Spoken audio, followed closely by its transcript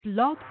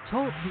Blog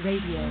Talk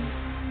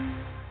Radio.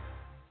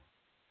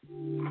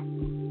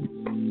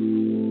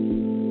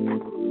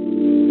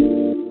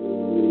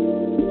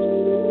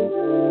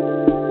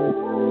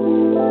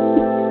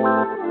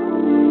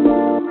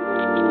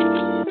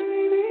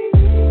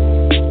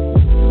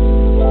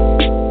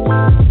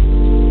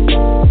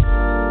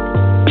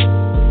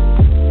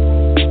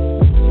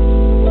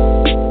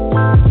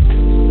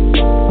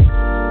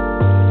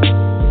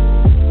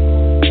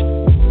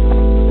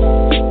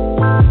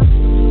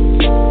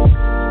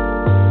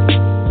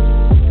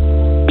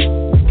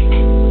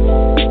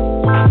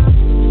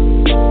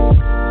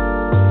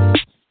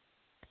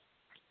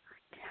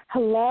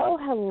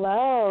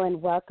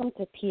 Welcome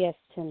to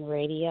PS10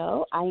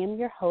 Radio. I am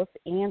your host,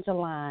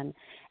 Angeline,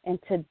 and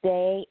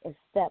today is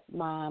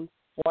Stepmom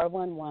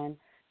 411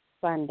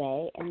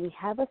 Sunday, and we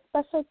have a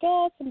special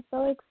guest. I'm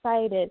so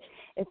excited.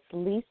 It's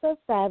Lisa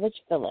Savage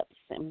Phillips,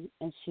 and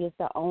she is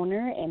the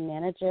owner and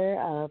manager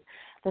of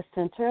the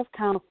Center of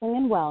Counseling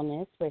and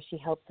Wellness, where she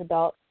helps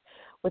adults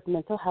with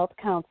mental health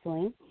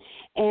counseling.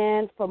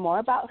 And for more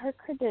about her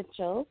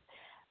credentials,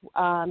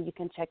 you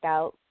can check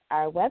out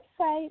our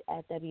website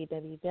at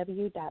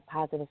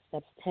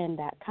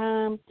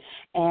www.positivesteps10.com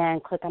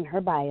and click on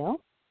her bio.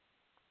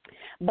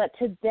 But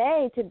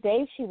today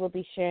she will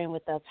be sharing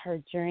with us her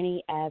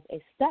journey as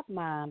a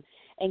stepmom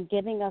and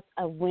giving us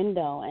a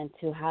window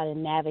into how to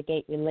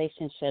navigate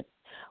relationships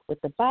with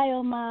the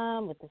bio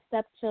mom, with the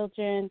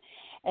stepchildren,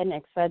 and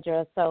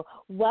etc. So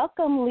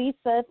welcome,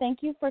 Lisa.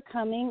 Thank you for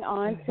coming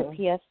on to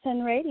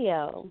PS10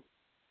 Radio.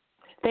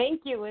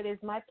 Thank you. It is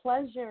my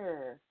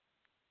pleasure.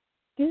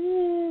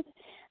 Good.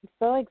 I'm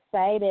so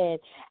excited.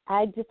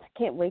 I just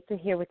can't wait to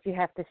hear what you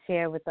have to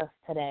share with us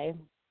today.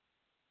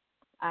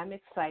 I'm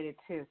excited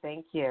too.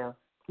 Thank you.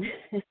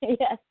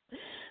 Yes.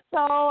 So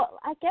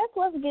I guess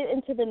let's get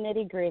into the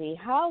nitty-gritty.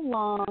 How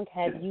long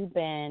have you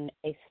been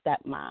a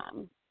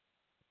stepmom?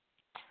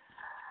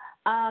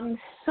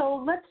 So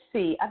let's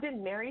see. I've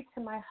been married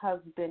to my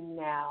husband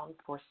now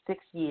for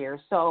 6 years.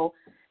 So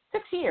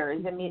 6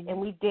 years. I mean, and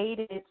we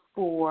dated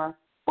for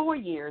 4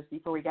 years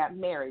before we got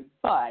married,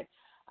 but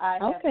I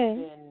have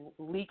been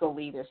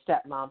legally their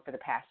stepmom for the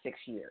past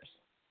 6 years.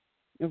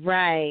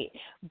 Right,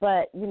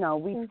 but we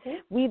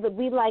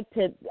like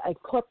to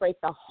incorporate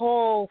the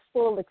whole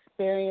full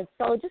experience.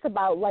 So just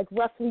about like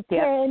roughly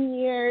 10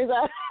 years.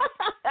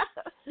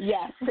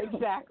 Yes,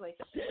 exactly.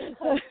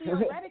 Because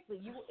theoretically,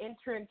 you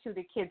enter into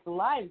the kids'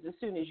 lives as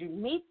soon as you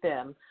meet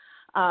them.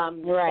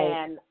 Right.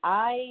 And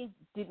I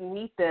didn't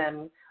meet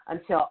them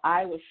until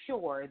I was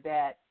sure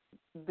that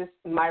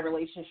my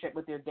relationship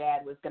with their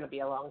dad was going to be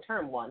a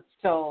long-term one.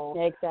 So,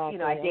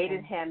 exactly. I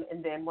dated him,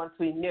 and then once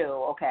we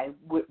knew, okay,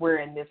 we're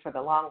in this for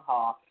the long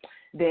haul,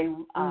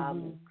 then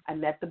I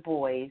met the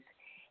boys,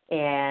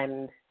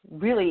 and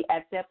really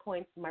at that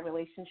point, my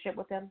relationship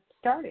with them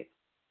started.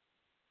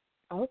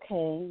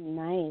 Okay,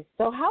 nice.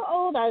 So how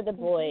old are the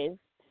boys?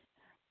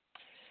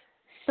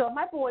 So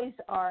my boys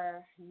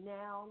are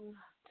now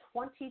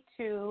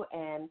 22,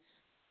 and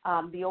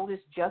the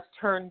oldest just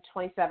turned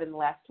 27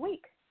 last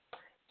week.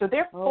 So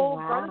they're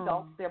full-grown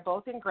adults. They're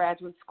both in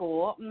graduate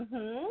school.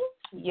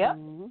 Yep.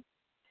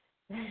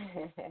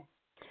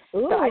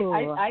 So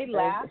I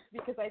laugh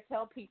because I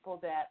tell people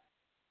that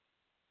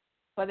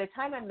by the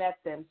time I met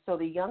them, so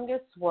the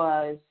youngest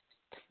was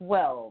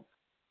 12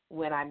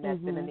 when I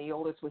met them, and the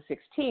oldest was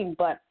 16.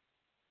 But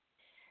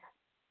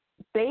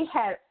they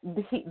had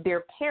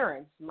their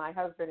parents, my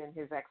husband and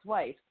his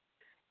ex-wife,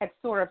 had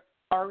sort of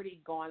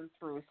already gone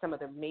through some of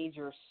the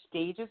major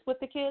stages with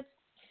the kids.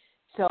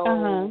 So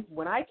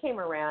when I came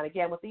around,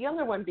 again, with the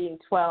younger one being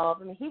 12,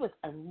 I mean, he was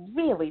a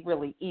really,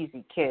 really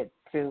easy kid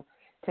to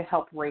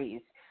help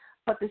raise.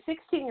 But the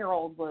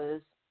 16-year-old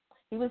was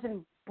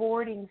in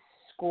boarding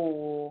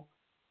school.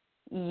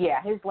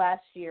 Yeah, his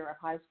last year of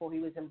high school, he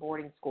was in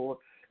boarding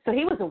school. So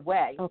he was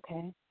away.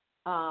 Okay.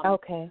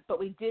 But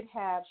we did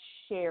have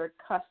shared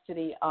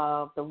custody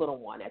of the little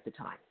one at the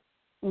time.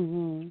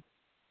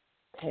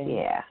 Okay.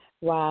 Yeah.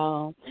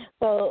 Wow.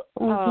 So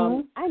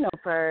I know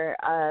for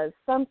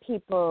some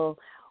people,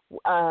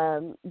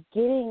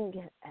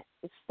 getting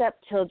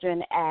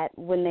stepchildren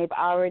when they've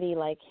already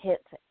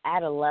hit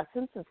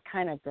adolescence is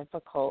kind of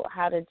difficult.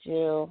 How did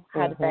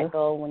that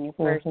go when you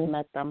first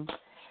met them?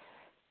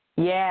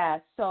 Yeah.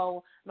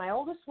 So my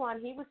oldest one,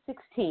 he was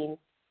 16,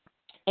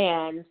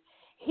 and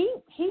he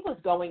was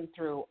going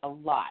through a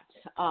lot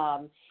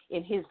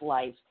in his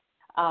life.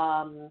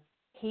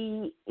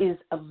 He is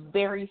a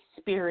very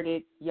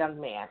spirited young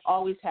man,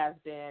 always has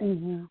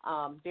been,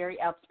 very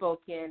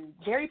outspoken,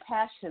 very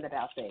passionate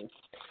about things.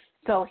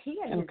 So he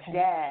and his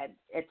dad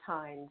at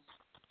times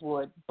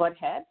would butt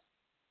heads.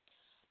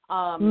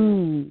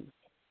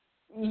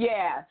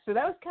 Yeah, so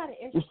that was kind of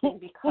interesting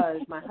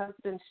because my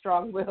husband's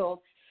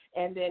strong-willed,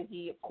 and then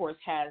he, of course,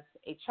 has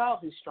a child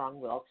who's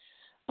strong-willed.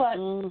 But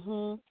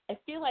I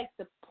feel like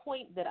the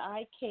point that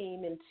I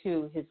came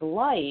into his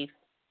life,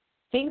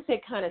 things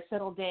had kind of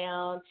settled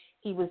down.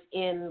 He was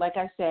like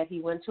I said, he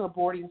went to a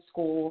boarding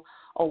school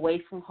away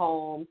from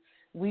home.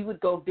 We would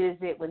go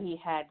visit when he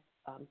had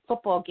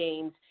football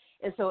games,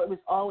 And so it was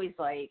always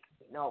like,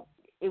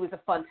 it was a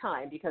fun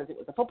time because it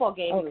was a football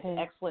game. Okay. He was an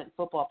excellent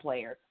football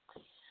player.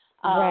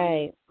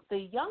 Right.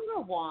 The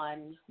younger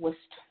one was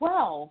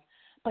 12,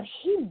 but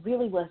he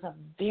really was a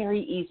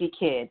very easy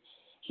kid.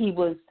 He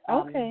was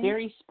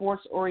very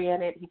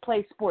sports-oriented. He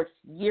played sports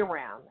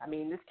year-round. I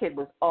mean, this kid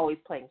was always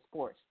playing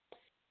sports.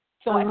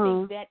 So I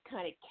think that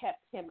kind of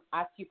kept him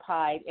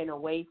occupied and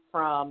away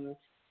from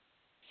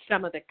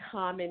some of the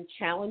common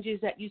challenges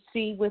that you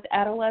see with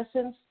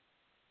adolescents.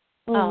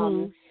 I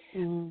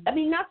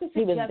mean, not to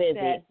suggest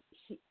that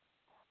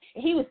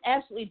he was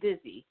absolutely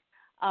busy.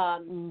 I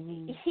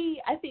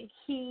think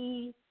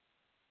he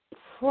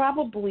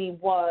probably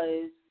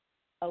was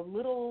a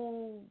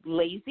little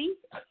lazy,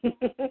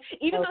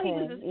 even though he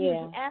was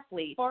an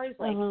athlete. As far as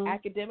like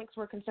academics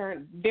were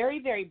concerned, very,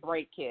 very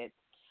bright kid.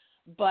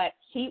 But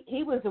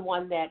he was the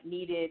one that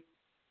needed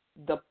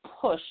the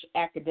push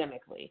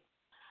academically.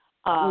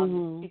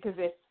 Because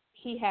if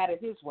he had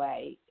it his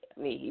way, I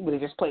mean, he would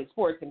have just played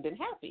sports and been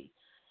happy.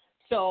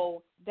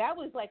 So that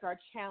was like our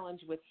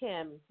challenge with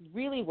him,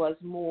 really was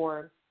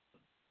more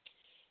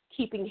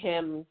keeping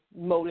him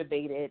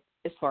motivated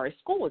as far as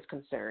school was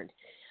concerned.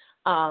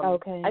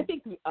 I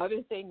think the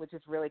other thing, which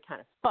is really kind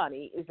of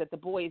funny, is that the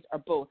boys are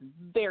both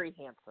very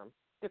handsome.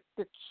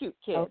 They're cute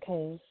kids.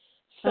 Okay.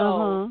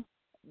 So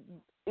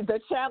the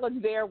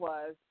challenge there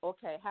was,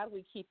 okay, how do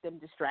we keep them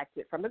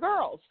distracted from the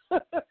girls?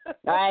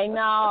 I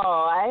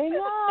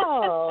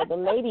know. The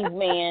ladies'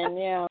 man,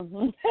 yeah.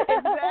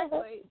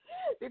 Exactly.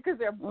 Because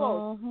they're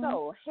both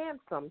so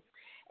handsome.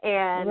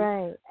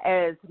 And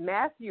as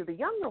Matthew, the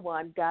younger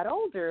one, got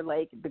older,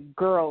 like the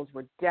girls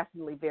were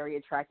definitely very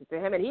attracted to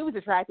him, and he was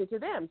attracted to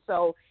them.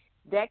 So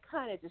that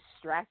kind of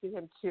distracted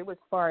him too, as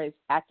far as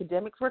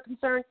academics were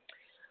concerned.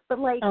 But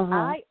like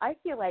I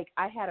feel like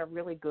I had a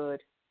really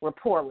good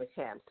rapport with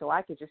him, so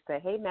I could just say,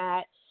 "Hey,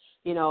 Matt,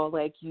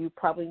 like you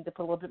probably need to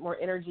put a little bit more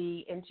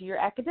energy into your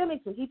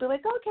academics," and he'd be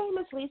like, "Okay,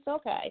 Miss Lisa,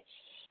 okay."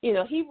 He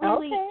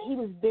really he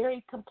was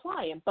very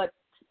compliant, but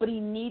he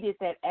needed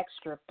that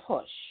extra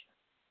push.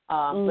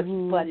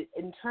 But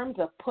in terms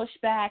of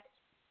pushback,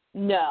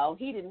 no,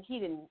 he didn't.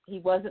 He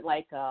wasn't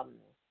like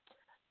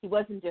he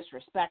wasn't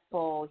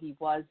disrespectful. He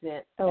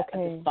wasn't a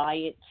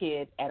defiant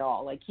kid at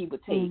all. Like he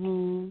would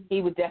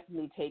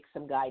definitely take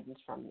some guidance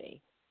from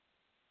me.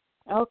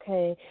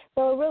 Okay,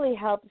 so it really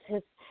helps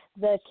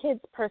the kids'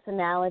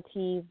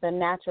 personalities, the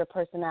natural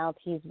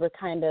personalities were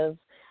kind of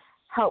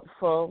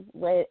helpful,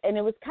 and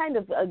it was kind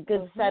of a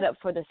good setup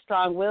for the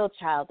strong-willed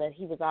child that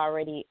he was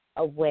already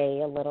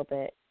away a little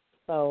bit.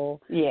 So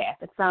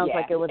it sounds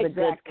like it was a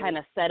good kind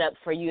of setup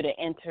for you to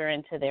enter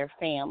into their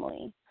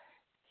family.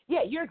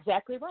 Yeah, you're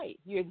exactly right.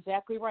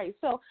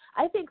 So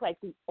I think like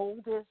the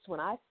oldest, when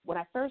I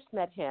first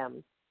met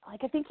him,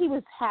 like I think he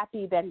was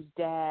happy that his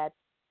dad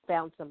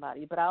found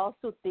somebody, but I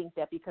also think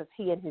that because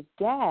he and his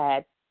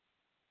dad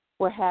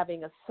were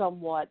having a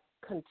somewhat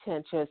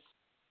contentious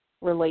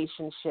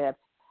relationship,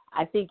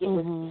 I think it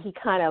was he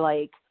kind of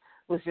like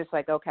was just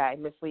like, okay,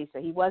 Miss Lisa.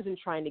 He wasn't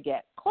trying to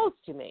get close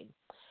to me.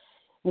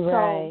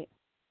 Right. So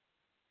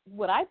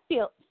what I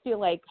feel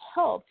like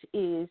helped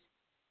is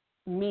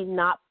me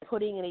not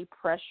putting any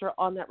pressure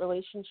on that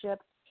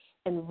relationship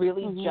and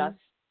really just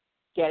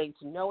getting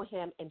to know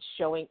him and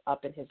showing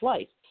up in his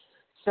life.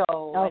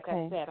 So, like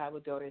I said, I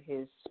would go to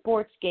his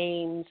sports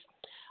games.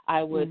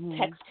 I would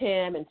text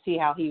him and see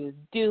how he was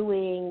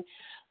doing.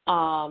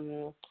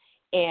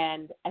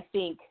 And I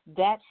think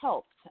that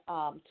helped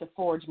to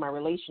forge my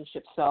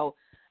relationship. So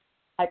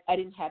I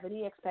didn't have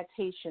any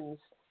expectations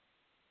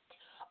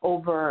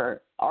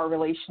over our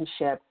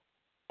relationship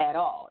at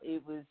all.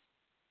 It was,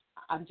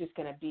 I'm just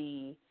going to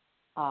be,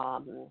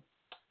 I'm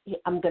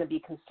going to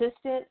be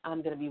consistent.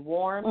 I'm going to be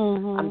warm.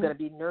 I'm going to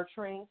be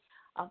nurturing,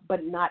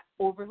 but not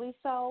overly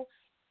so.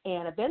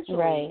 And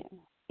eventually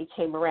it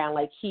came around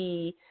like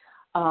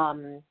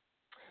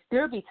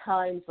there would be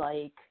times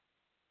like,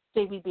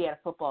 say we'd be at a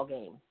football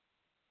game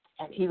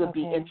and he would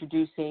be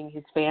introducing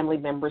his family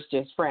members to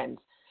his friends.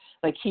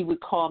 Like he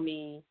would call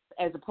me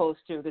as opposed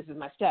to, this is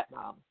my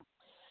stepmom.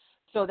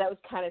 So that was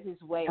kind of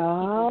his way of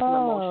keeping some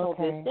emotional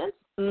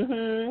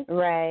distance.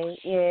 Right,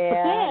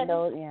 yeah.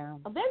 But then,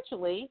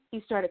 eventually,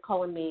 he started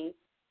calling me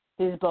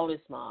his bonus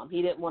mom.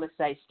 He didn't want to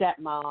say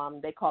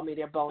stepmom. They called me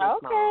their bonus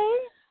mom.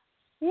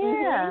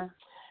 Yeah.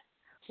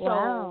 So,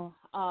 wow.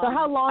 So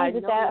how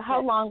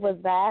long was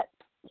that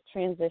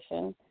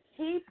transition?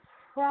 He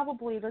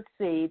probably, let's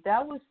see,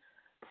 that was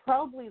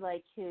probably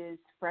like his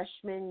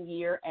freshman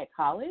year at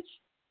college.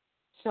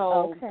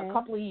 So a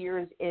couple of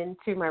years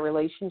into my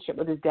relationship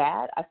with his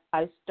dad,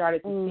 I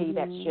started to see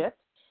that shift.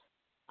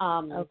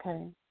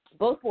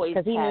 Both boys,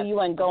 because he knew you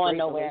weren't going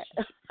nowhere.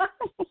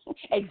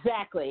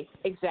 Exactly.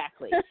 And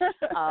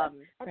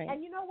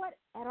you know what?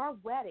 At our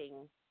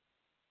wedding,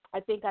 I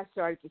think I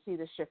started to see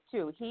the shift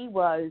too. He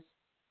was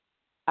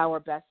our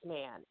best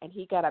man, and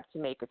he got up to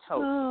make a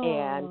toast,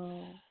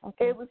 and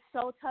it was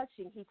so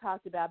touching. He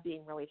talked about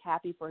being really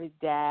happy for his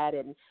dad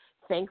and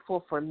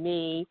thankful for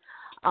me,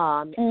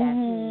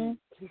 and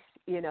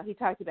He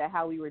talked about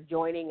how we were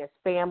joining as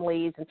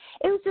families, and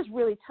it was just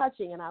really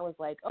touching. And I was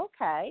like,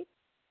 okay,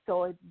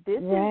 so this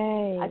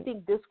is, I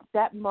think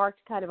that marked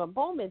kind of a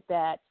moment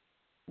that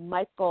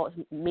Michael,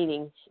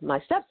 meaning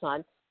my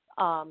stepson,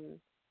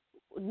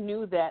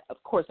 knew that,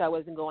 of course, I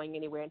wasn't going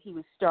anywhere, and he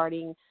was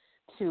starting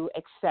to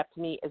accept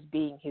me as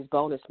being his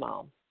bonus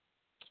mom.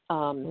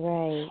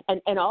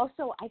 And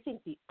also, I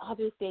think the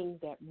other thing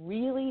that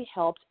really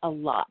helped a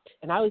lot,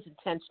 and I was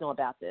intentional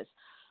about this,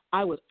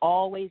 I would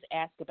always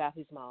ask about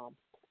his mom.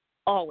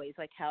 Always,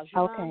 like, how's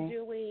your mom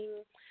doing?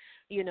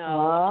 Yeah,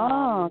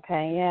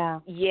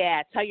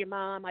 tell your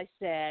mom I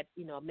said,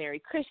 Merry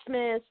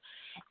Christmas.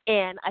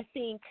 And I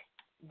think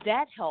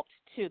that helped,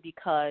 too,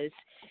 because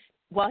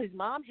while his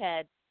mom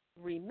had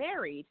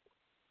remarried,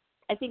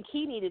 I think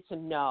he needed to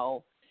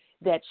know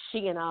that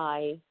she and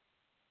I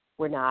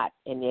were not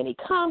in any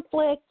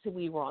conflict.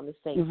 We were on the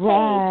same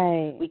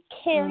page. We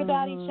cared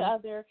about each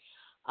other.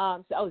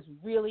 So I was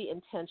really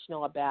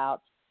intentional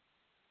about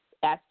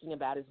asking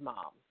about his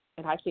mom.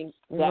 And I think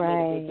that made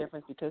a big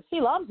difference because he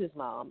loves his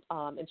mom.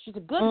 And she's a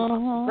good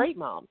mom, a great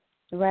mom.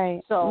 So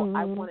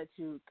I wanted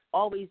to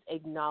always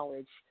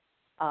acknowledge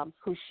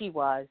who she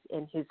was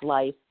in his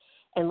life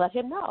and let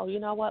him know, you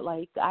know what,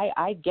 like,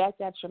 I get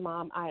that's your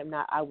mom. I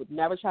would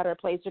never try to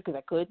replace her because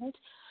I couldn't.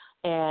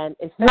 And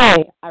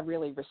instead, I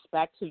really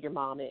respect who your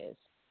mom is.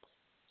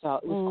 So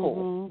it was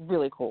cool,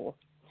 really cool.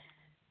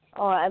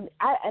 Oh, I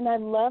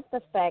love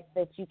the fact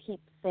that you keep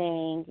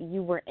saying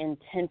you were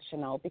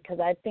intentional,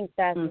 because I think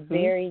that's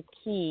very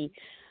key.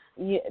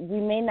 We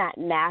may not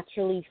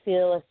naturally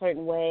feel a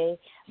certain way,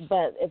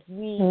 but if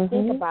we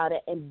think about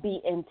it and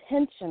be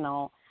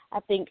intentional, I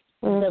think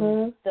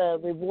the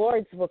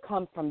rewards will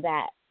come from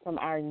that, from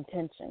our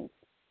intentions.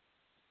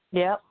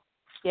 Yep,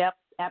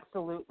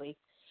 absolutely.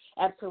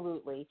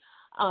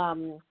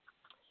 And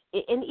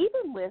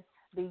even with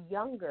the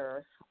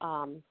younger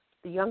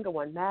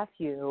one,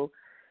 Matthew,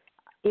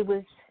 it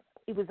was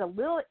a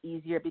little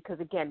easier because,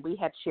 again, we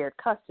had shared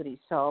custody.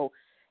 So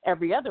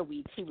every other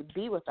week he would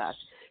be with us.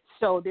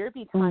 So there'd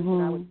be times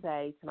when I would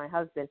say to my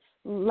husband,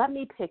 let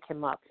me pick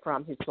him up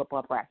from his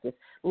football practice.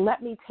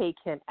 Let me take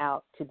him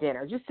out to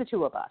dinner, just the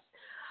two of us.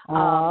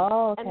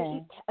 And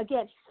he,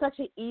 again, such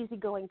an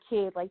easygoing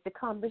kid. Like, the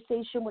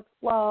conversation would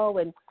flow,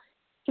 and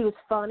he was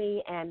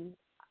funny, and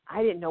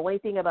I didn't know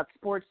anything about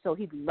sports, so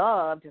he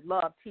loved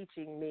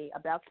teaching me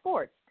about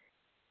sports.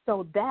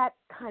 So that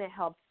kind of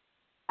helped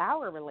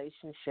our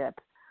relationship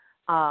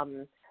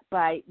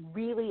by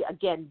really,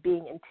 again,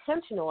 being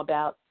intentional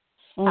about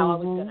how I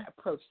was going to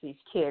approach these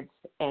kids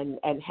and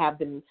have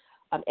them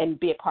and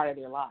be a part of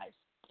their lives.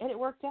 And it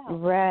worked out.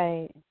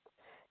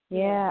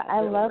 Yeah, I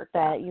really love that.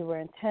 Out. You were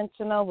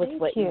intentional with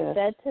what you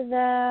said to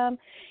them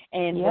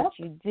and what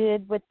you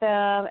did with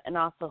them, and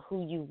also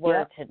who you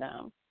were to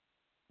them.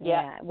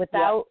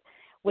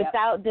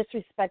 Without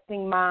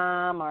disrespecting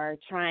mom or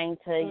trying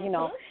to, you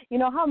know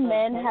how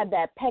men have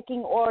that pecking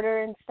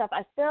order and stuff.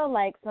 I feel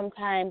like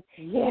sometimes,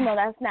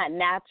 that's not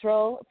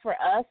natural for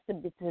us to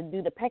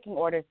do the pecking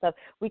order stuff.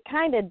 We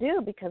kind of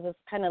do, because it's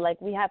kind of like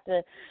we have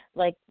to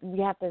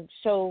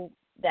show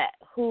that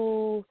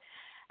who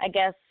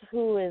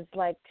is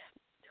like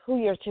who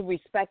you're to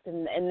respect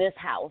in this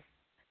house.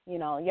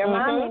 Your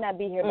mom may not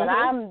be here, but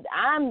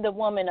I'm the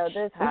woman of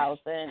this house,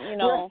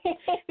 and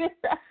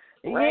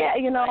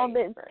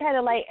it's kind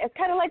of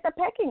like the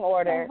pecking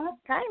order,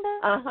 kind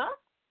of.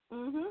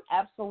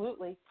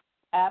 Absolutely.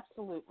 So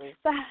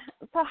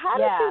how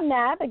did you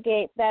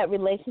navigate that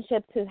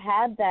relationship to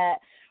have that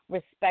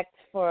respect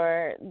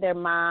for their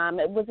mom?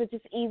 Was it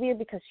just easier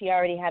because she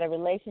already had a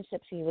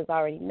relationship? She was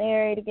already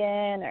married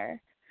again, or?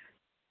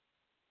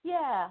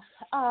 Yeah.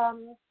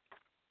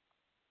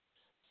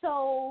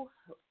 So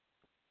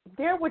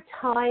there were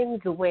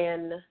times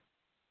when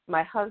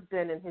my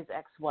husband and his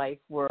ex-wife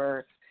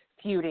were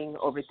feuding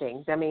over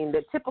things. I mean,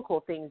 the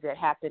typical things that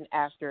happen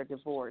after a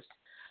divorce,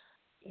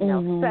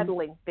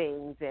 settling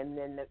things and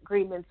then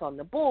agreements on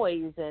the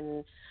boys.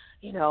 And,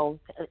 so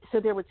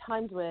there were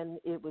times when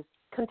it was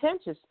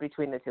contentious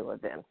between the two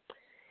of them.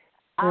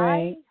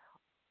 I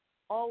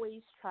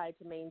always tried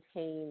to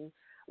maintain,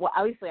 well,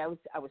 obviously I was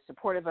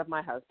supportive of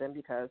my husband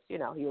because, he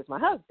was my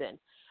husband.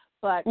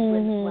 But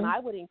when I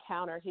would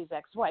encounter his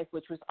ex-wife,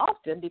 which was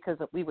often because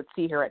we would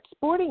see her at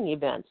sporting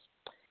events,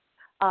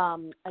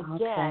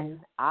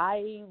 again,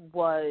 I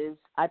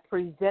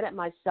presented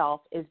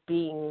myself as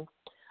being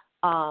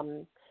not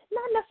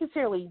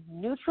necessarily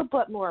neutral,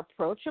 but more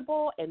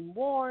approachable and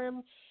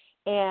warm,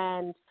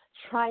 and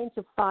trying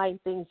to find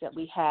things that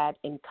we had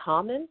in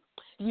common.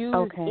 Use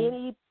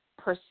any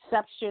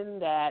perception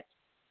that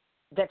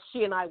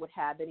she and I would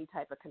have any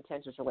type of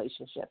contentious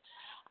relationship.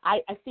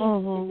 I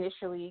think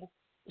initially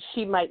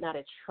she might not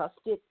have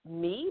trusted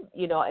me,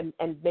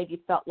 and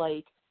maybe felt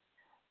like,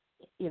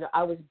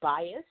 I was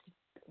biased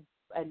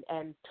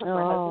and took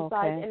my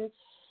husband's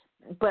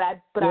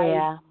side.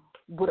 I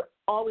would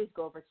always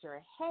go over to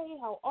her, hey,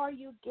 how are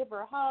you? Give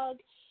her a hug,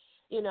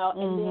 and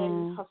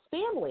then her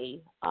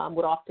family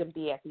would often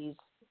be at these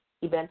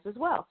events as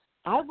well.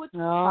 I would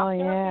talk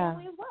to her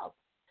family as well.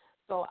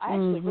 So I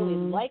actually really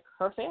like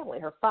her family.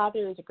 Her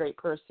father is a great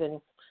person.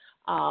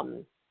 I've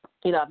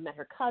met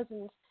her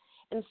cousins.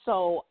 And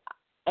so,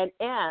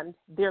 and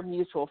they're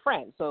mutual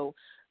friends. So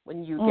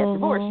when you get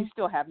divorced, you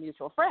still have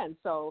mutual friends.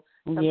 So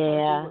sometimes we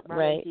would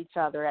run into each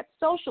other at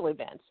social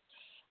events.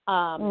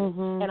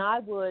 And I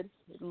would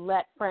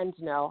let friends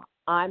know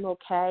I'm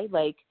okay.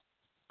 Like,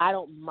 I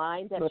don't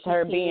mind that with she's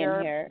her here.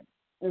 being here.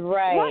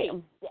 Right.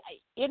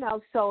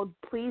 So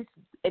please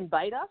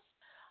invite us.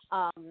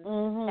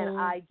 And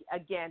I,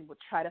 again, would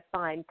try to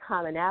find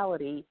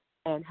commonality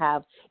and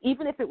have,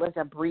 even if it was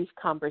a brief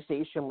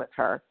conversation with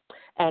her,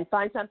 and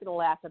find something to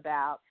laugh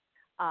about.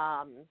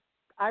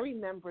 I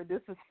remember,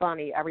 this is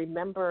funny, I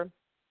remember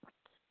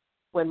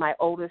when my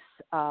oldest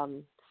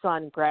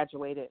son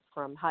graduated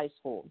from high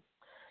school.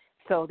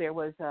 So there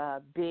was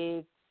a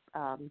big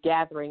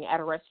gathering at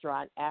a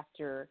restaurant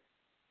after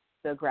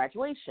the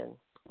graduation.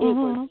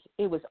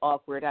 It was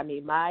awkward. I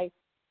mean, my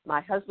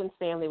husband's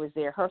family was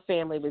there, her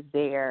family was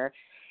there,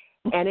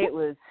 and it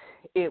was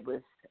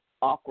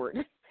awkward.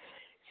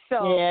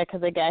 So yeah,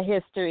 because they got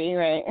history,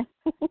 right?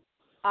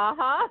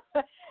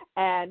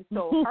 And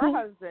so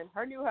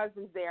her new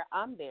husband's there,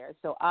 I'm there.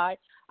 So I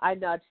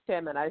nudged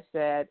him and I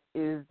said,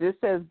 "Is this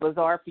as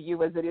bizarre for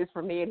you as it is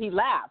for me?" And he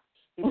laughed.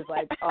 He was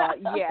like,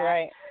 "Yeah."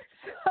 Right.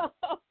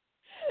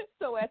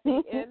 So at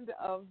the end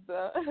of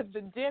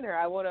the dinner,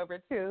 I went over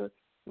to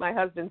my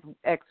husband's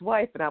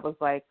ex-wife and I was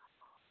like,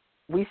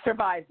 "We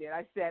survived it."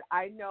 I said,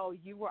 "I know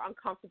you were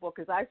uncomfortable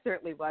because I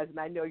certainly was, and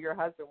I know your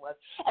husband was."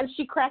 And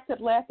she cracked up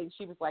laughing.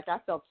 She was like, "I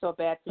felt so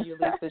bad for you,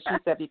 Lisa." She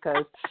said,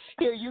 "Because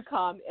here you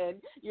come,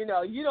 and, you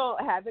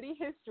don't have any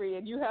history,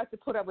 and you have to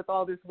put up with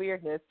all this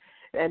weirdness."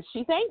 And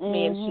she thanked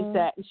me,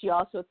 and she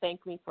also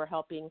thanked me for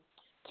helping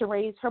to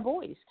raise her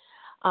boys.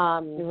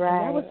 And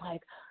I was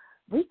like,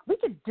 we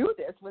could do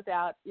this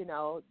without,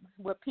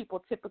 what people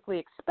typically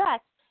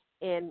expect.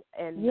 In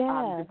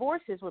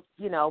divorces,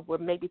 where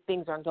maybe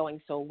things aren't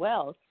going so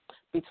well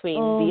between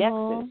the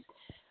exes.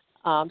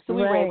 So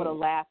we were able to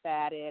laugh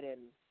at it,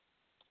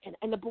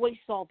 and the boys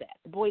saw that.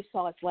 The boys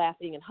saw us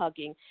laughing and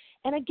hugging.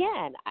 And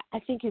again, I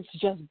think it's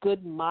just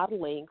good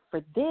modeling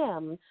for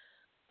them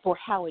for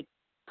how it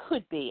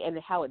could be and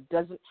how it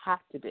doesn't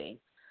have to be.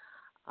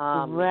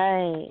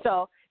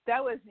 So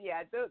that was,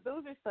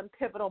 those are some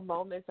pivotal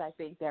moments, I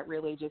think, that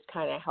really just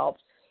kind of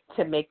helped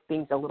to make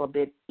things a little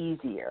bit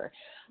easier.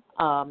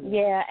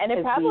 And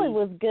it probably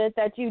was good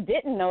that you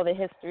didn't know the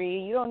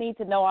history. You don't need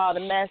to know all the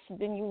mess.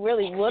 Then you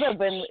really would have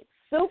been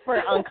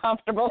super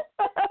uncomfortable.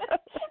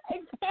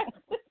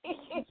 Exactly.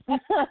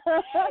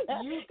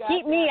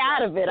 Keep me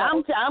out of it.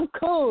 I'm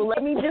cool.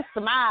 Let me just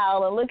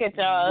smile and look at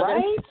y'all.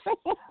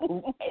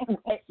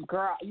 Right?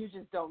 Girl, you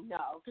just don't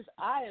know, because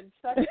I am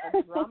such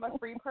a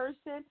drama-free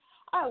person.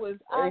 I was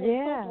so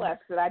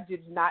blessed that I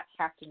did not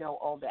have to know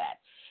all that.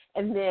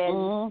 And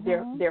then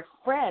their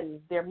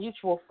friends, their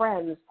mutual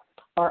friends,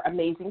 are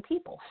amazing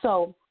people.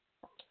 So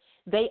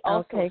they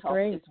also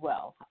helped as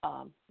well.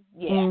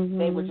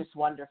 They were just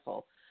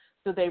wonderful.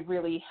 So they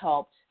really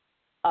helped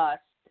us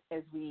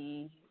as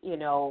we,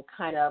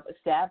 kind of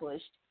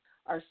established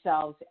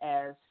ourselves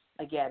as,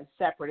 again,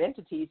 separate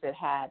entities that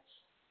had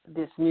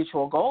this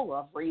mutual goal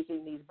of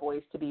raising these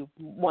boys to be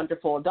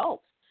wonderful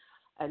adults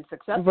and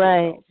successful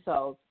adults.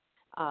 So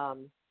I'll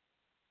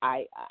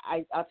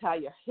tell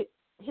you,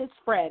 his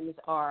friends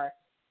are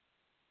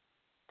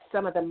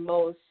some of the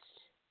most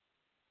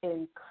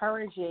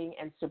encouraging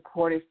and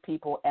supportive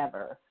people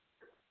ever.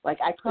 Like,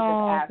 I couldn't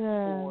have asked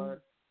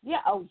for.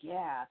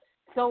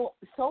 So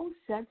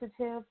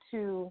sensitive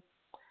to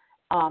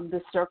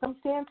the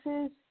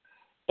circumstances,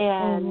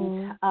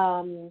 and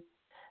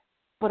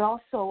but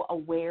also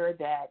aware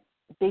that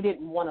they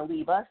didn't want to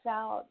leave us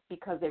out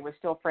because they were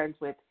still friends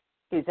with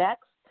his ex.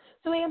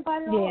 So they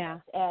invited all of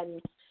us.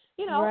 And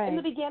in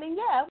the beginning,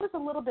 it was a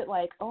little bit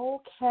like,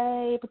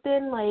 okay, but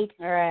then I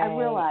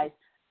realized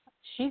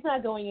she's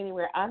not going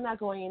anywhere. I'm not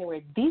going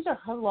anywhere. These are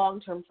her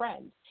long-term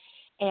friends.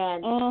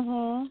 And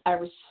I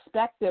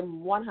respect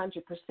them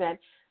 100%,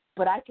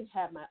 but I can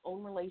have my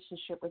own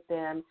relationship with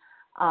them.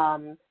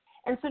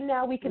 And so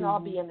now we can all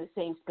be in the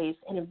same space,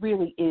 and it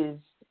really is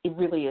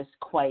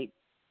quite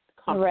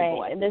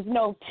comfortable. Right, and there's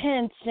no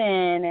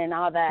tension and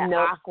all that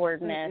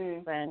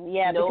awkwardness. And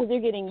because you're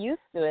getting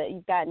used to it.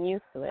 You've gotten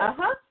used to it.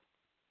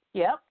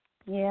 Yep.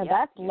 Yeah,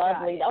 that's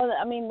lovely. Oh,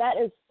 I mean, that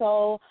is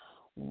so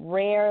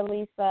rare,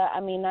 Lisa.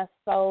 I mean, that's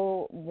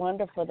so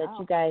wonderful that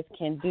you guys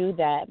can do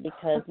that,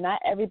 because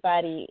not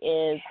everybody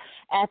is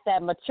at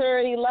that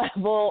maturity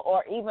level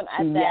or even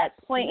at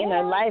that point in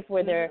their life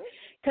where they're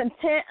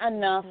content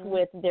enough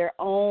with their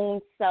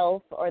own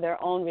self or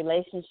their own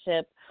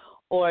relationship,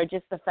 or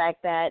just the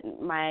fact that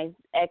my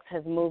ex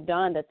has moved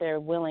on, that they're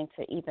willing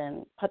to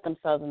even put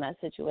themselves in that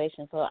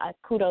situation. So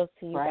kudos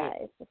to you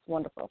guys. It's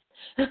wonderful.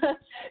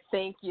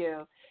 Thank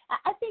you.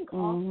 I think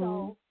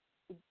also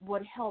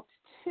what helped,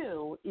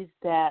 too, is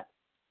that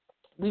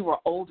we were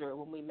older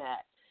when we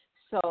met.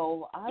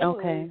 So I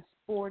was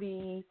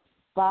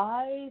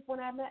 45 when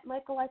I met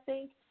Michael, I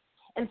think.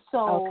 And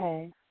so,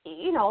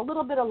 a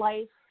little bit of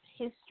life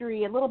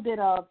history, a little bit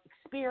of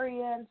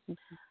experience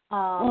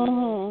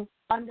Mm-hmm.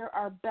 under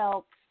our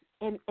belts,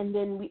 and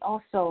then we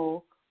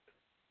also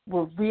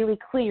were really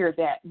clear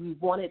that we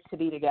wanted to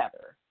be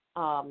together.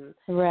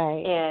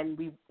 Right. And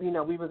we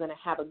were going to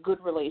have a good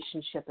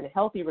relationship and a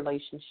healthy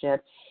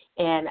relationship.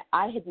 And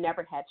I had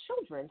never had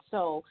children.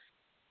 So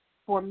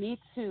for me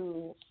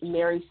to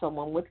marry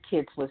someone with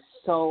kids was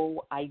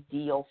so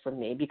ideal for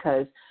me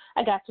because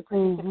I got to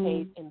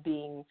participate in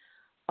being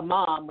a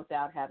mom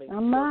without having to go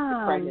through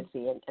the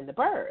pregnancy and the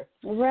birth.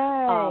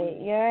 Right,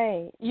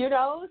 right. You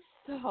know,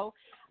 so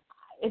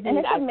it's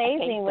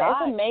amazing.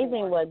 It's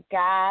amazing what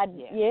God.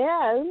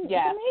 Yeah, it's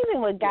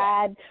amazing what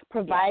God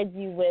provides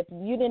you with.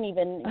 You didn't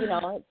even,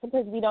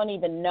 sometimes we don't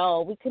even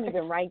know. We couldn't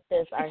even write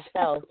this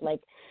ourselves.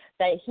 Like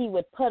that, He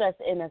would put us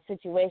in a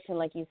situation,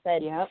 like you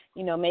said.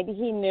 Maybe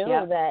He knew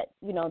that,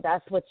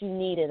 that's what you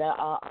needed.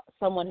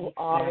 Someone who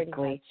already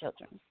had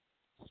children.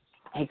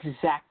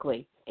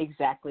 Exactly.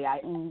 I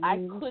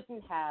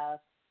couldn't have.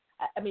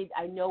 I mean,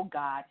 I know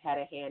God had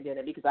a hand in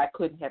it because I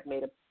couldn't have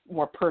made a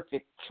more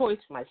perfect choice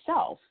for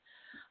myself.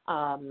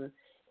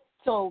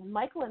 So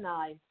Michael,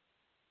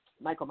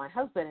 my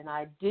husband, and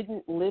I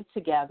didn't live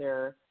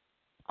together.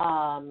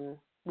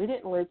 We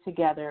didn't live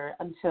together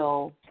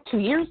until 2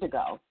 years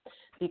ago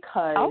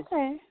because,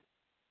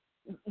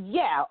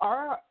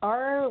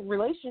 our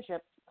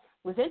relationship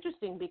was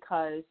interesting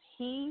because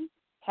he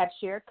had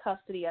shared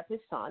custody of his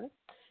son,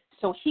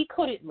 so he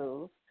couldn't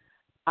move.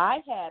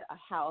 I had a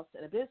house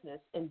and a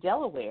business in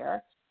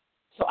Delaware,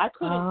 so I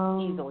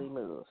couldn't easily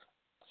move.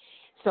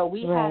 So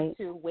we had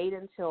to wait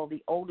until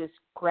the oldest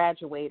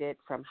graduated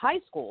from high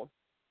school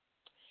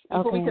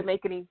before we could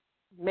make any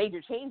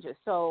major changes.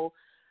 So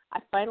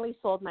I finally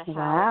sold my house.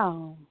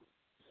 Wow.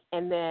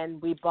 And then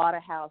we bought a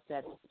house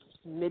that's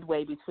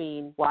midway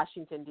between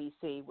Washington,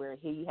 D.C., where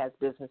he has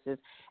businesses,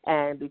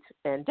 and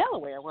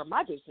Delaware, where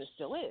my business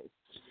still is.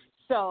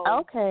 So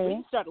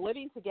we started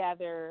living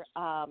together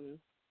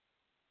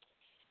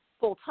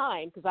full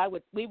time because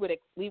we would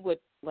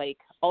like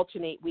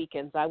alternate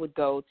weekends. I would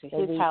go to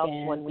his house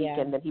one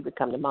weekend, then he would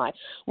come to mine.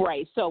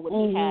 Right. So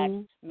when he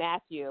had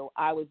Matthew,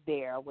 I was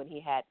there. When he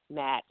had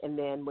Matt, and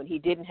then when he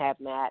didn't have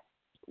Matt,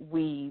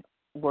 we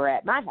were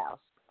at my house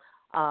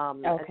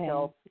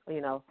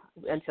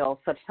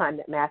until such time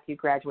that Matthew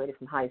graduated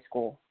from high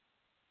school.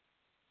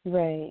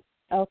 Right.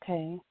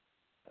 Okay.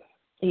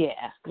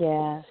 Yeah.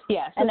 Yeah.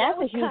 Yeah. So and that's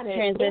a huge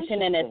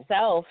transition in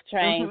itself,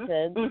 trying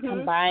to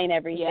combine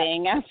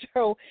everything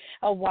after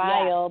a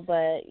while,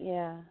 but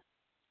yeah.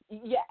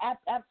 Yeah,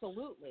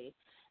 absolutely.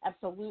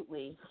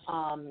 Absolutely.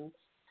 The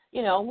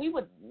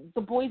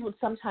boys would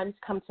sometimes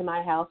come to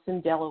my house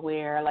in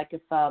Delaware, like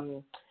if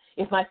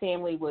my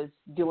family was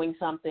doing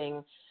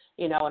something,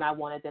 and I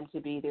wanted them to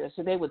be there.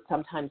 So they would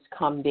sometimes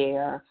come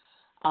there.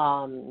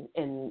 And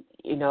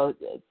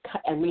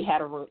we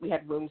had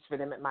rooms for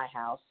them at my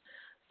house,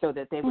 so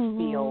that they would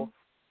feel,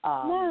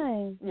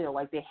 nice.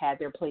 Like they had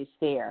their place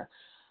there.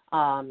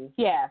 So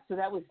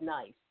that was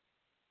nice.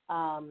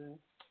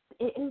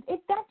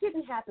 That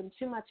didn't happen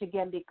too much,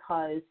 again,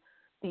 because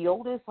the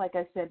oldest, like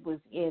I said, was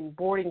in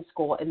boarding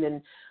school, and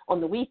then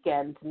on the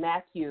weekends,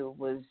 Matthew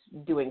was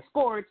doing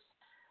sports,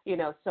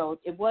 so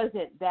it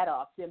wasn't that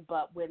often.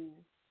 But when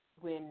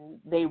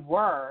they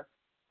were,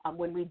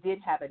 when we did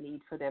have a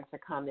need for them to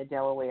come to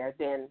Delaware,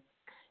 then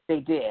they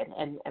did.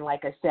 And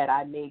like I said,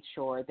 I made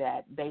sure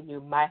that they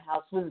knew my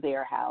house was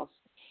their house,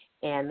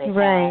 and they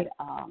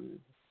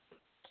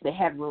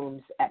had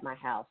rooms at my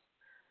house.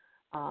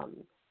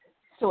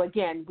 So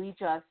again, we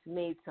just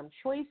made some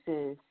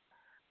choices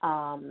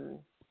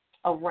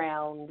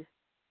around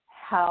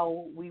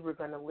how we were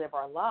going to live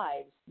our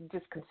lives,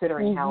 just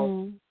considering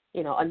how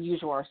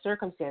unusual our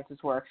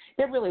circumstances were.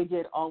 That really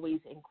did always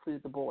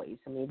include the boys.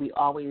 I mean, we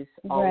always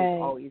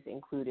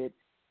included,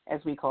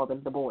 as we call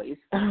them, the boys.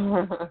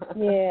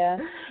 Yeah,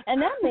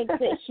 and that makes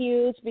it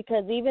huge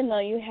because even though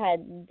you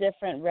had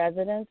different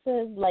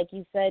residences, like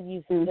you said,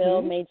 you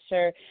still made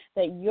sure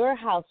that your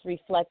house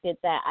reflected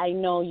that. I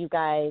know you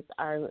guys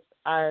are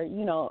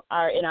in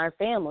our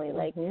family.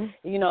 Like, it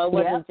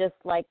wasn't just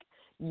like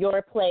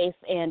your place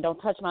and don't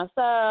touch my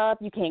stuff.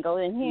 You can't go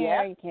in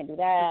here. You can't do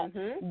that.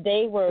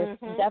 They were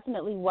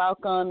definitely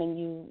welcome, and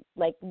you,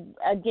 like,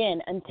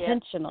 again,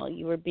 intentional.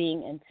 You were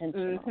being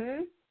intentional.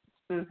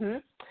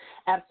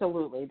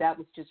 Absolutely. That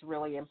was just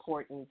really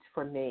important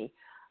for me,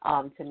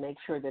 to make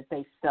sure that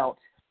they felt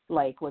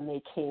like when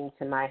they came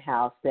to my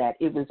house that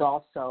it was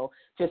also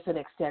just an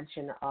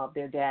extension of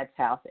their dad's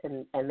house,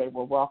 and they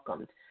were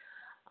welcomed.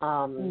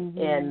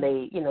 And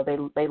they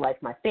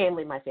like my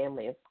family. My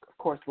family, of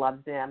course,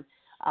 loves them.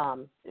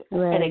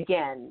 And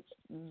again,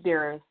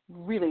 they're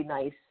really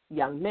nice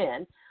young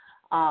men.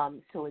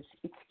 So it's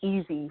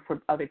easy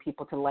for other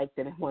people to like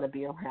them and want to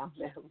be around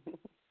them.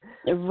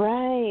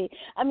 Right.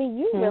 I mean,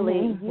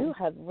 you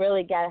have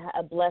really got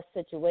a blessed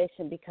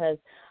situation because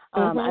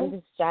I'm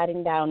just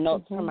jotting down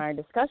notes from our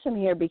discussion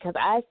here because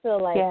I feel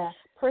like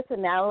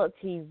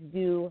personalities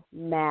do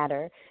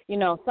matter. You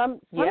know, some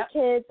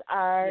kids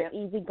are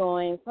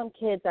easygoing, some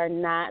kids are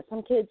not.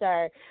 Some kids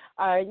are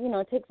you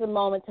know, it takes a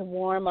moment to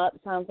warm up.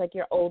 Sounds like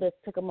your oldest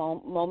took a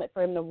moment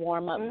for him to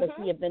warm up, but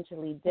he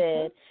eventually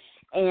did.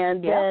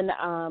 And then,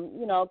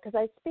 you know, because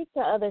I speak to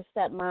other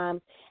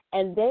stepmoms,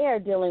 and they are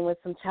dealing with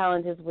some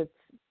challenges with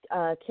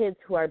kids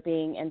who are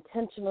being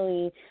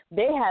intentionally,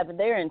 they have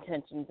their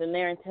intentions, and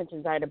their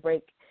intentions are to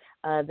break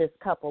this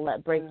couple,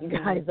 break you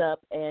guys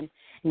up, and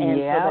so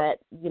that,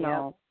 you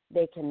know,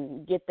 they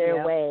can get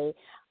their way.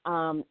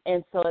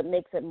 And so it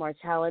makes it more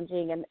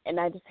challenging. And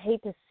I just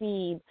hate to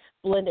see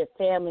blended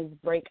families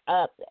break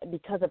up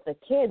because of the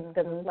kids,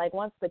 because it's like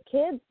once the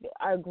kids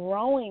are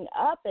growing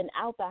up and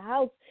out the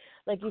house,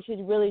 like you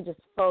should really just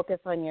focus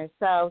on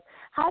yourself.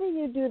 How do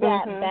you do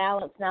that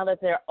balance now that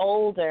they're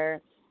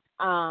older?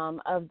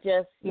 Of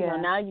just, you know,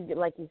 now you,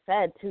 like you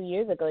said, 2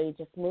 years ago, you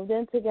just moved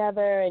in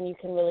together and you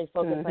can really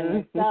focus on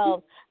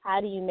yourself. How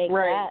do you make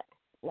that,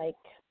 like,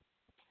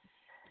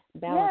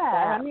 balance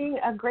that? I mean,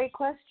 a great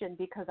question,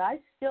 because I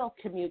still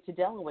commute to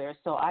Delaware.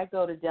 So I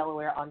go to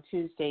Delaware on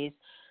Tuesdays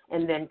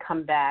and then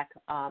come back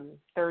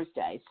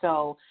Thursday.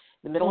 So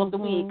the middle of the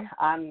week,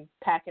 I'm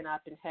packing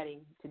up and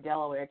heading to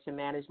Delaware to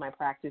manage my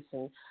practice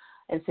and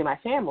see my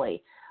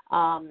family.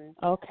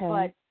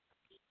 But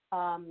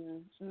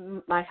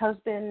my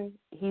husband,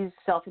 he's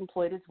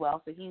self-employed as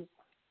well, so he's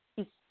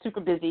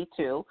super busy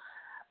too.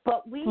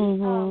 But we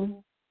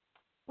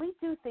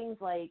do things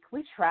like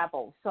we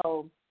travel.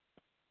 So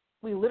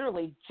we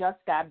literally just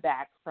got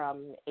back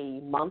from a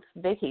month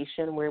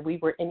vacation where we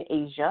were in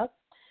Asia.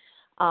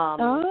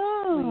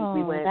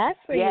 We went, that's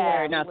where you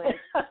were. No.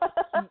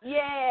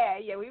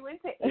 We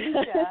went to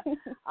Asia,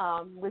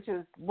 which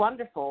was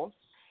wonderful.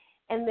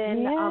 And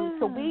then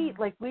so we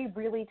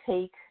really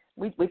take.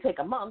 We take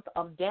a month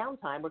of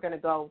downtime. We're going to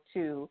go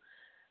to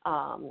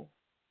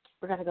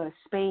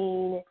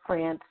Spain,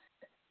 France,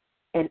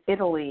 and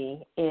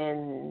Italy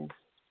in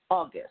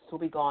August. We'll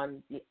be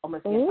gone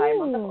almost the entire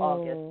month of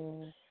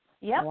August.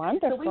 Yep.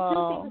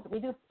 Wonderful. So we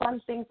do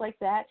fun things like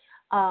that.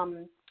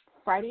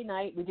 Friday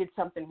night we did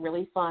something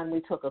really fun.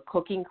 We took a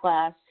cooking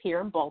class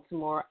here in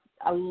Baltimore.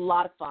 A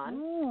lot of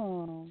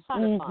fun.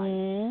 Ton of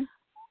fun.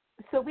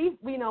 So we,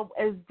 you know,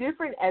 as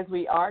different as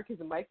we are,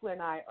 because Michael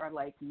and I are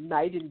like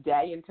night and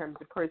day in terms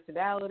of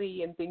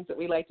personality and things that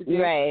we like to do.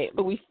 Right.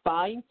 But we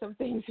find some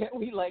things that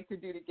we like to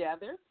do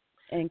together.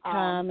 In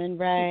common,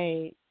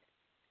 right.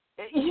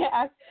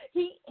 Yeah.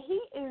 He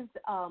is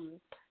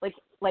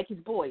like his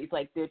boys,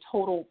 like they're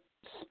total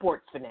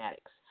sports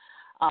fanatics.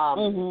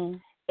 And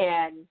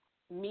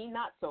me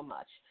not so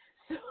much.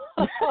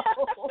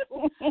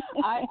 So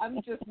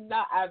I'm just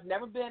not, I've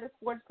never been a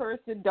sports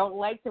person, don't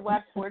like to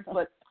watch sports,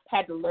 but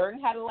had to learn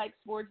how to like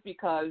sports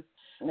because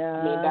I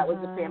mean, that was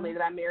the family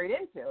that I married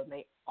into, and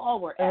they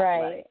all were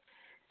athletic.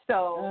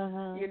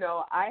 So, you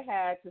know, I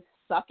had to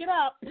suck it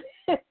up,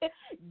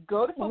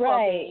 go to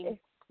football games,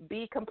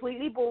 be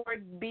completely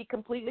bored, be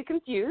completely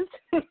confused.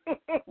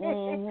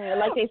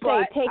 Like they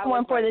say, take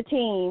one for the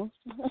team.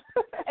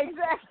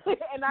 Exactly,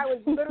 and I was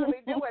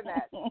literally doing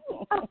that.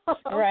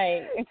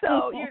 Right.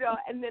 So, you know,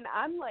 and then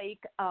I'm like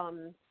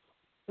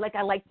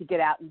I like to get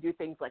out and do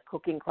things like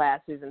cooking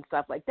classes and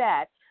stuff like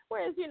that.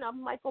 Whereas, you know,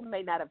 Michael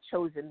may not have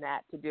chosen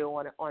that to do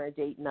on a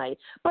date night.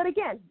 But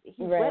again,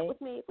 he went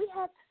with me. We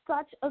had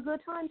such a good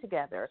time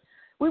together.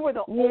 We were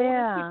the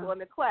oldest people in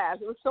the class.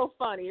 It was so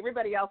funny.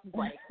 Everybody else was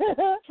like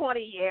 20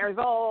 years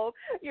old,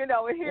 you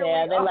know, and here we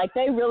are. They're like,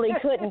 they really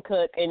couldn't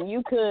cook, and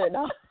you could.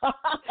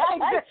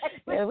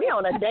 Exactly. Yeah, we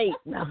on a date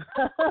now.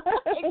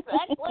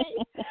 Exactly.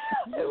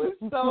 It was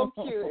so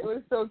cute. It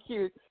was so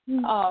cute.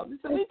 So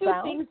we do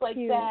things like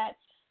that.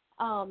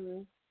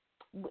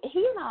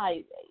 He and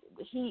I,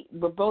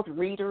 we're both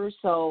readers,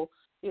 so,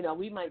 you know,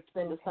 we might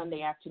spend a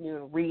Sunday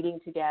afternoon reading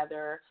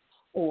together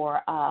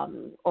or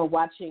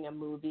watching a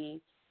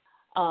movie.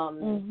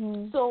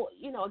 So,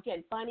 you know,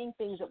 again, finding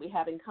things that we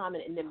have in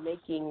common and then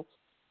making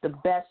the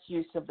best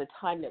use of the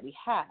time that we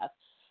have.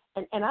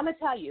 And I'm going to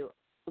tell you,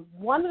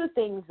 one of the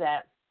things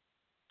that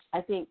I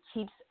think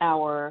keeps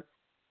our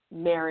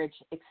marriage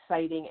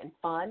exciting and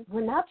fun,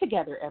 we're not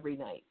together every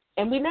night.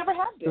 And we never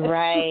have been.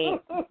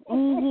 Right.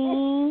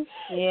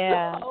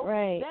 Yeah, so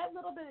right. That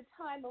little bit of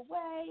time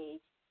away,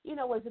 you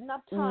know, was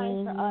enough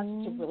time for us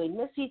to really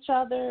miss each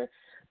other.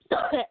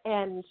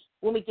 And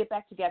when we get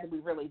back together, we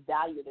really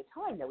value the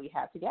time that we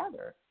have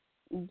together.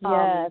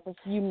 Yes, it's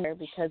humor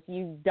because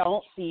you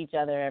don't see each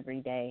other every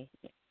day.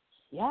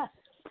 Yes,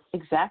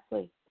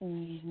 exactly.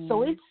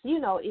 So it's, you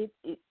know, it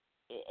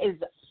is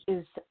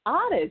as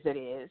odd as it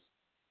is,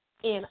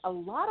 in a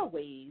lot of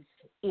ways,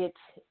 it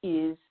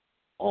is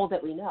all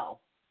that we know.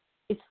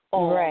 It's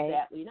all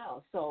that we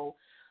know. So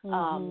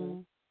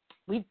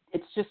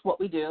it's just what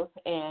we do,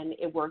 and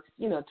it works.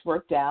 You know, it's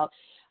worked out.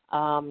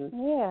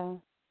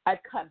 I've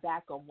cut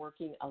back on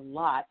working a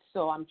lot,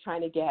 so I'm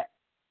trying to get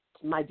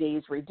my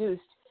days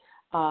reduced.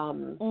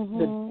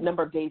 The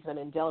number of days I'm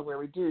in Delaware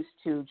reduced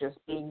to just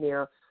being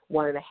there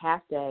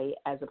 1.5 days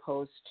as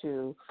opposed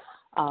to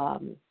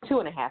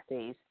 2.5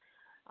 days.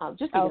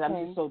 Just because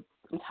I'm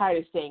just I'm tired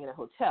of staying in a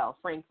hotel,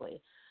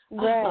 frankly.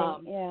 Right,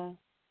 yeah.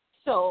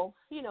 So,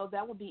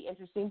 that would be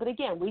interesting. But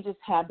again, we just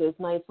have this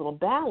nice little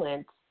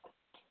balance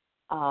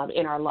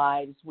in our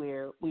lives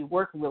where we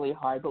work really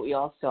hard, but we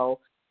also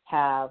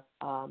have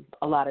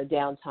a lot of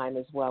downtime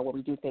as well, where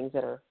we do things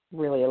that are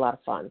really a lot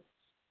of fun.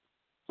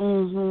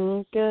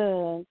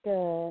 Good.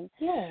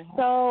 Yeah.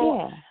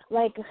 So,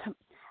 like,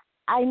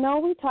 I know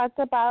we talked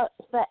about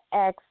the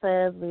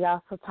exes. We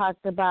also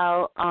talked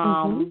about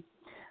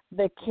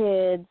the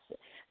kids.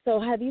 So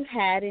have you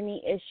had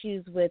any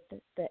issues with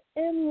the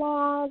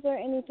in-laws or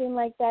anything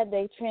like that?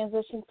 They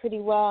transitioned pretty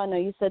well. I know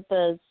you said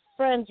the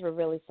friends were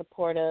really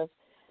supportive,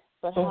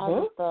 but how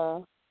did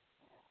the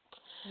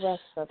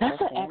rest of the family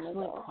That's an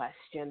excellent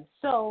question.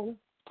 So,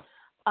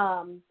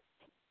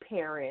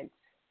 parents,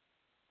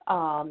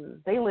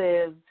 they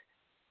live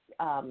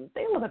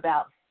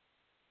about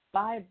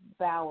 5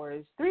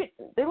 hours. They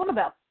live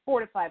about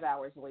 4 to 5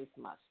 hours away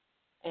from us,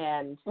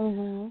 and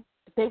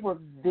they were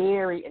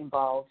very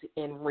involved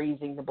in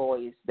raising the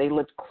boys. They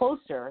lived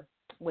closer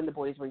when the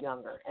boys were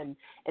younger, and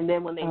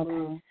then when they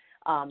moved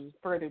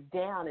further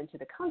down into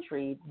the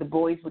country, the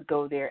boys would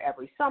go there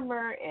every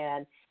summer.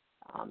 And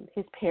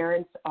his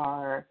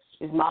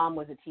mom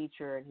was a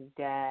teacher, and his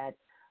dad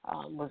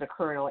was a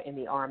colonel in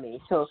the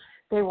Army. So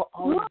they were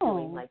always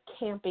doing like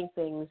camping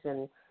things,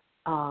 and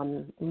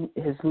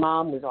his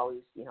mom was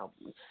always,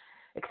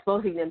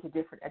 exposing them to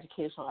different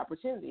educational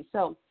opportunities.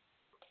 So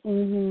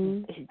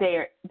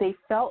they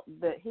felt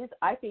that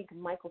I think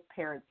Michael's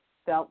parents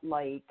felt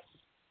like,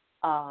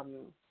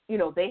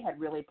 they had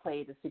really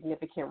played a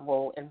significant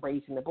role in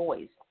raising the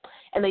boys,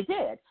 and they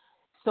did.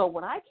 So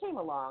when I came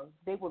along,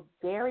 they were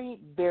very,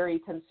 very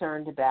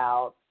concerned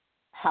about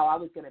how I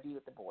was going to be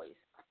with the boys.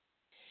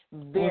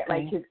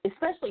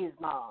 Especially his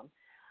mom.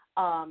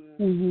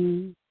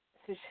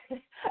 So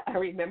I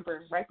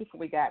remember right before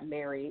we got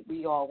married,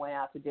 we all went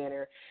out to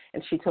dinner,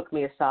 and she took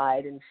me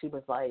aside, and she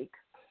was like,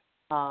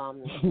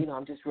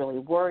 I'm just really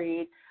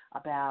worried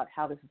about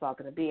how this is all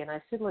going to be. And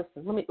I said,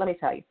 listen, let me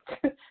tell you.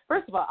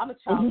 First of all, I'm a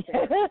child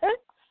therapist.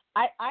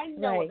 I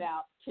know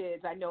about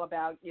kids. I know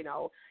about,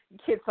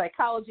 kids'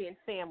 psychology and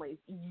families.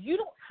 You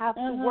don't have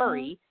to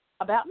worry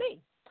about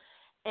me.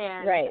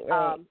 And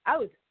I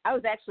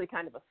was actually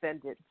kind of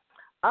offended.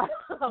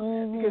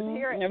 Because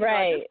here at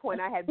this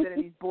point, I had been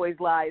in these boys'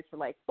 lives for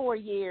like 4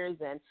 years,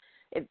 and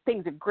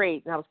things are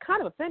great. And I was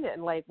kind of offended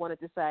and wanted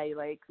to say,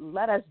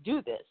 let us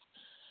do this.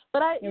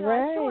 But I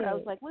showed. I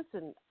was like,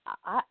 listen,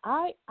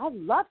 I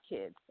love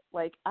kids.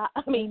 I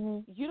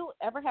mean, you don't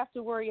ever have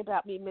to worry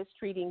about me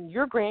mistreating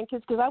your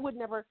grandkids, because I would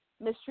never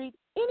mistreat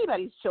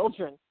anybody's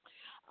children.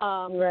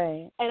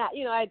 And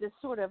I just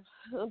sort of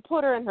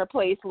put her in her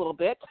place a little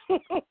bit.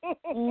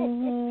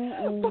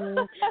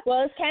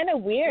 Well, it's kind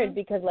of weird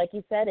because, like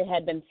you said, it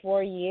had been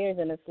 4 years,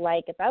 and it's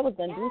like if I was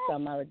going to do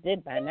something, I would have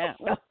did by now.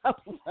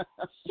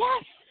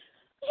 Yes,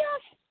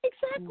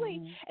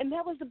 exactly. And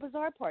that was the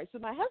bizarre part. So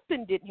my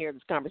husband didn't hear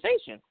this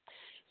conversation.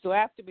 So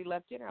after we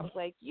left dinner, I was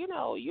like, you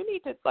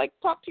need to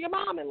talk to your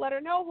mom and let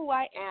her know who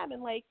I am.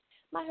 And my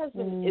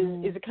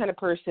husband is the kind of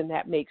person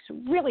that makes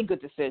really good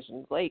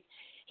decisions.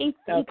 He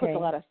puts a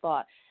lot of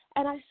thought.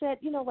 And I said,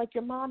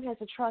 your mom has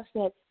a trust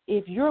that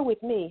if you're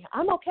with me,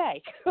 I'm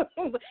okay.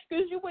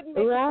 Because you wouldn't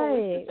make a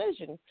foolish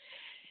decision.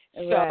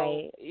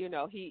 So,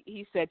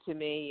 he said to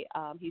me,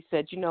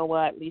 you know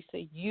what,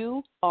 Lisa,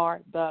 you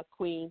are the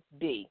queen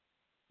bee.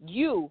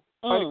 You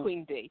are the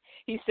queen bee.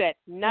 He said,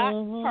 not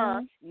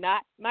her,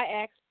 not my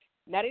ex,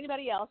 not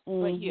anybody else,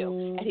 but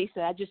you. And he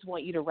said, I just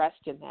want you to rest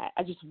in that.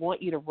 I just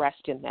want you to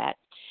rest in that.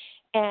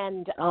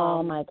 And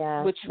oh my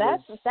gosh,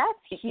 that's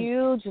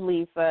huge,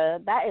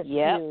 Lisa. That is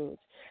huge.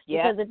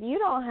 Because if you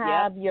don't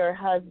have your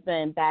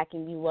husband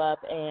backing you up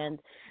and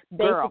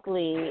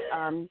basically,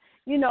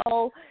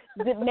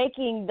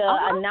 making the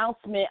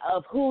announcement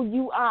of who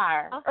you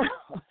are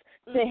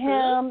to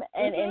him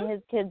and in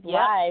his kids'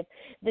 lives,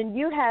 then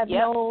you have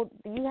no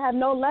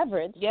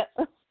leverage.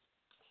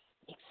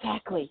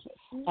 Exactly.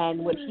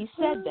 And when he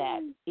said that,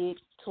 it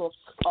took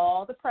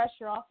all the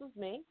pressure off of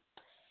me.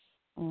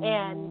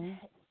 And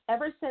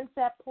ever since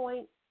that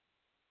point,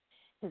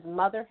 his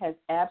mother has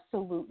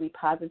absolutely,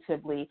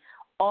 positively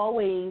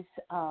always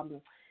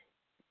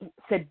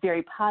said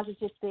very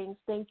positive things.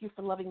 Thank you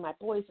for loving my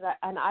boys.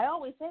 And I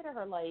always say to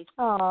her,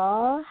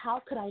 "Aw, how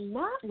could I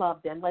not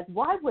love them?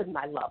 Why wouldn't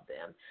I love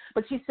them?"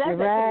 But she said that to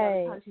me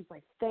all the time. She's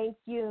like, "Thank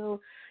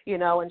you,"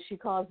 and she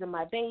calls them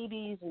my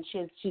babies, and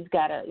she's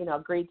got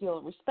a great deal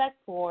of respect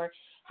for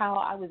how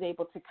I was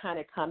able to kind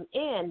of come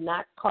in,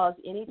 not cause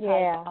any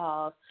type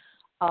of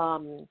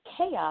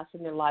chaos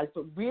in their lives,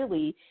 but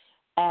really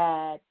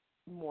add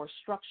more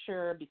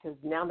structure, because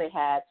now they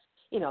had,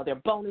 their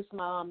bonus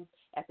mom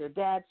at their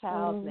dad's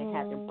house, and they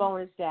had their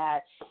bonus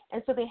dad,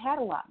 and so they had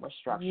a lot more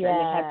structure, and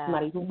they had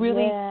somebody who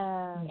really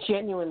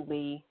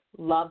genuinely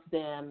loved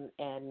them,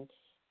 and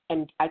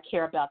I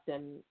care about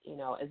them,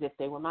 as if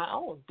they were my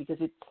own, because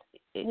it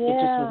just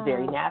was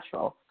very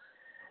natural.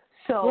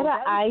 So what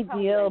an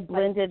ideal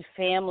blended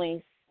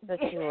family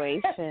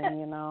situation,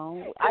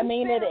 I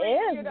mean, it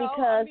is,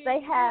 because they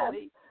have,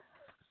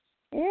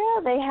 Yeah,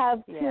 they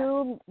have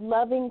two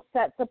loving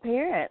sets of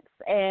parents,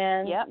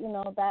 and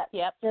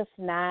that's just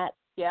not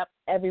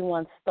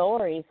everyone's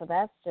story. So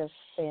that's just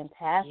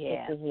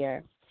fantastic to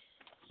hear.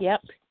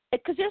 Yep,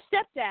 because their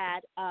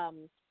stepdad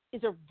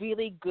is a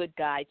really good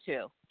guy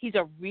too. He's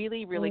a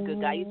really, really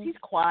good guy. He's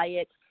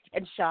quiet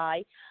and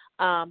shy,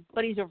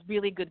 but he's a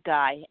really good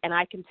guy, and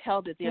I can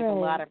tell that there's a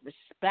lot of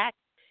respect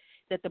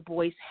that the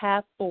boys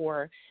have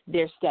for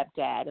their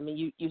stepdad. I mean,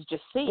 you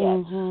just see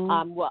it.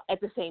 Well, at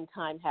the same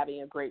time,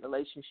 having a great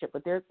relationship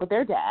with their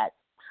dad.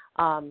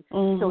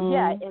 So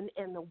yeah,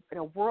 in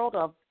a world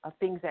of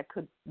things that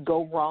could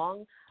go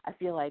wrong, I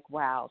feel like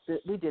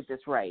we did this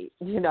right.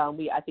 I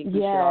think we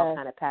should all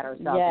kind of pat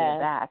ourselves in the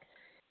back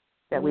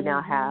that we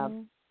now have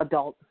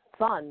adult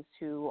sons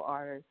who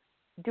are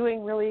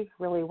doing really,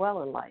 really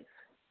well in life.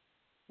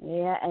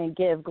 Yeah, and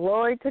give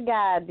glory to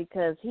God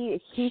because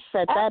he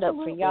set that up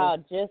for y'all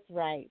just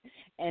right.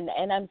 And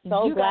I'm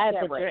so glad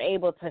that you're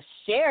able to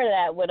share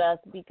that with us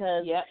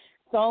because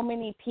so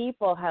many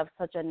people have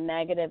such a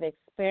negative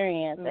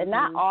experience, and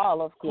not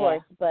all, of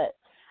course, but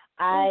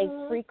I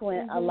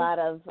frequent a lot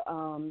of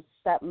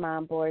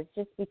stepmom boards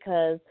just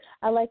because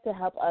I like to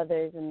help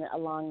others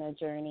along their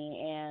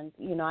journey. And,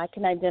 I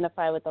can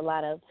identify with a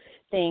lot of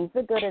things,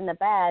 the good and the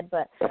bad,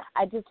 but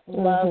I just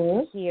love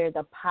to hear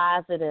the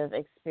positive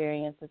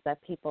experiences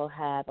that people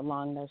have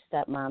along their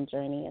stepmom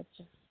journey.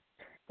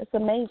 It's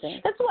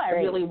amazing. That's why I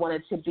really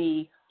wanted to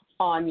be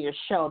on your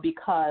show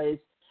because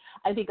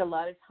I think a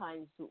lot of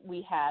times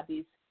we have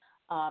these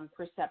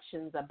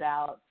perceptions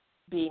about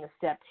being a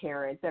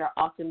step-parent that are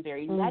often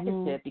very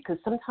negative because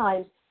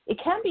sometimes it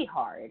can be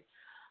hard.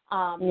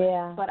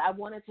 But I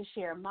wanted to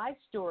share my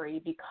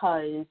story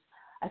because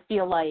I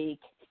feel like,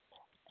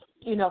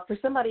 for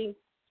somebody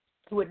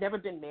who had never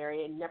been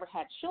married and never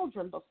had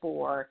children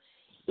before,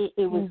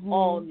 it was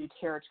all new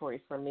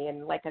territory for me.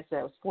 And like I said,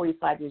 I was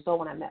 45 years old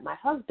when I met my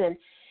husband.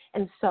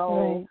 And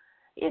so,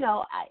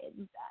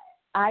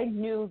 I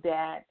knew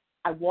that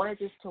I wanted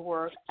this to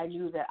work. I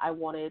knew that I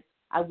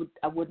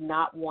would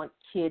not want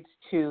kids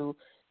to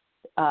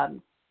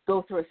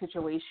go through a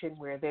situation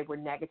where they were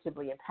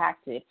negatively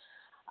impacted.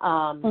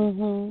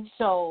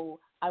 So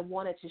I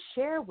wanted to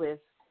share with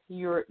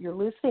your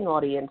listening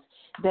audience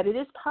that it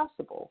is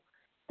possible,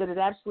 that it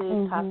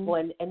absolutely is possible.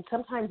 And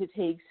sometimes it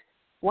takes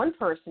one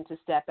person to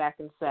step back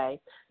and say,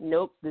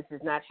 nope, this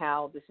is not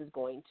how this is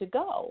going to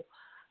go.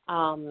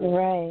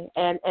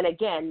 And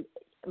again,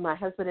 my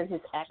husband and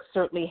his ex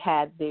certainly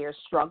had their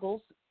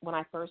struggles when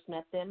I first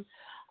met them.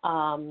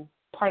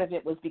 Part of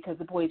it was because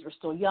the boys were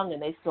still young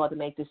and they still had to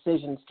make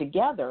decisions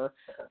together.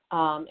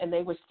 And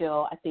they were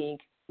still, I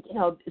think,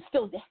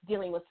 still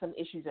dealing with some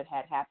issues that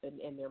had happened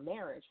in their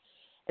marriage.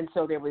 And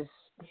so there was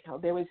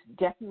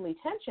definitely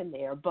tension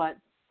there, but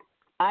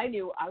I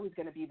knew I was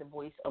going to be the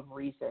voice of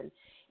reason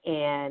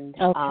and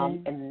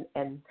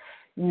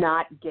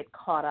not get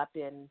caught up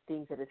in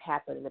things that had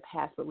happened in the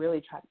past, but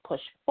really try to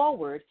push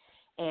forward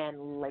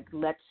and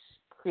let's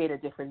create a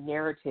different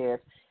narrative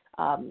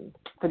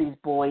for these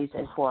boys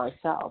and for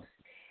ourselves.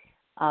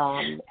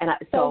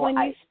 So when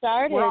you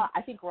started,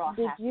 I think we're all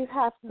did you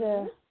have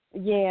to?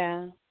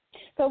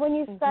 So when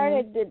you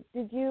started,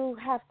 did you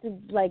have to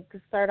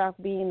start off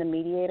being the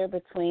mediator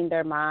between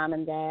their mom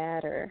and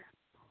dad, or?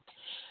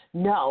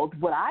 No,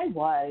 what I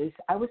was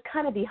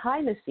kind of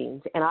behind the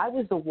scenes, and I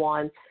was the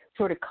one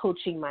sort of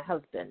coaching my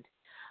husband,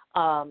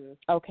 and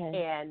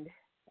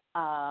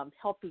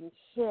helping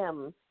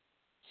him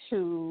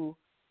to,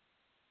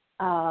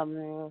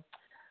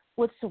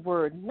 what's the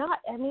word?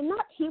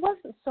 He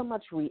wasn't so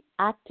much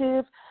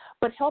reactive,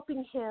 but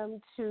helping him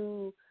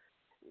to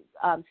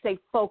stay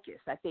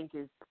focused, I think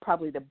is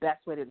probably the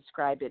best way to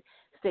describe it.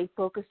 Stay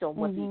focused on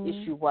what the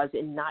issue was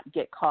and not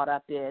get caught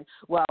up in,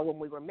 well, when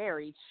we were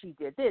married, she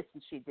did this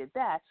and she did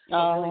that.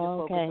 Really to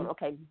focus on,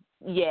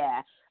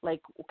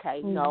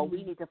 no,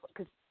 we need to,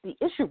 because the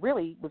issue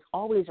really was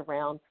always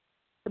around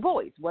the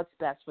boys. What's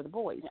best for the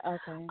boys?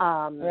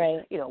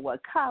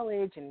 What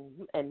college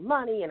and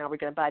money, and are we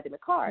going to buy them a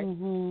car?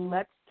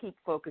 Let's keep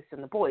focused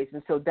on the boys.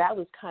 And so that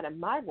was kind of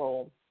my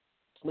role,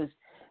 was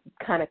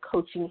kind of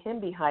coaching him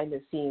behind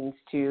the scenes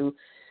to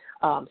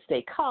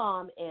stay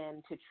calm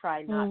and to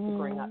try not to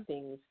bring up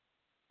things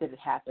that had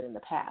happened in the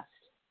past.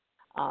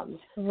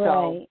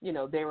 So,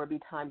 there would be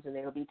times when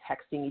they would be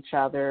texting each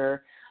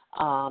other.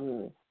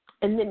 And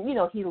then,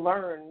 he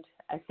learned,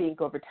 I think,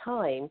 over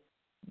time,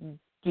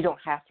 you don't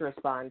have to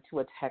respond to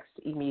a text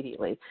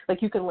immediately.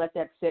 You can let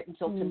that sit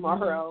until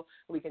tomorrow.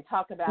 We can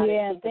talk about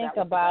it. Think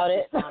about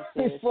it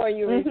before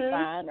you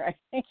respond,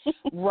 right?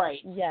 Right.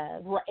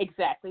 Yes. Right,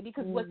 exactly.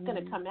 Because what's going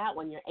to come out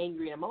when you're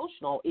angry and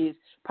emotional is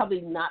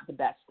probably not the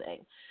best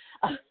thing.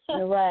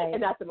 Right.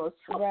 And not the most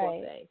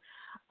helpful thing.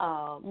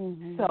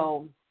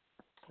 So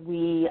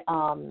we,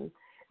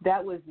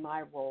 that was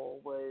my role,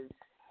 was,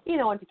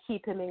 and to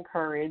keep him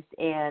encouraged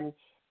and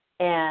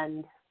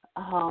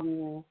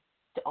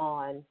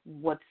on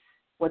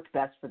what's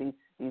best for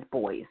these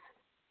boys.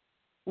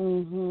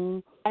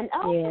 And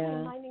also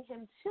reminding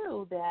him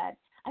too that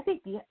I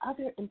think the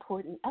other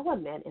important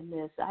element in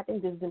this, I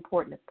think this is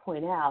important to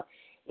point out,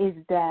 is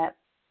that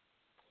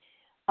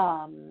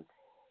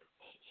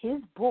his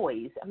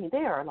boys, I mean, they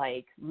are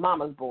like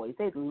mama's boys.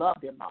 They love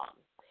their mom.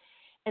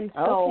 And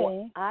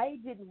so I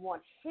didn't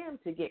want him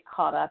to get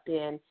caught up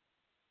in,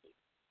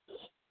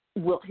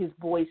 will his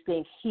boys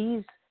think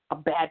he's a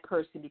bad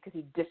person because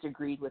he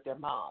disagreed with their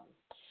mom.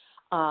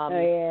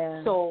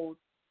 So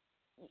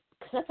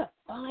that's a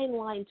fine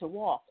line to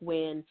walk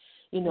when,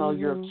 you know,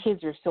 your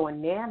kids are so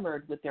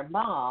enamored with their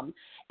mom.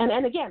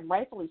 And again,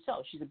 rightfully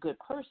so. She's a good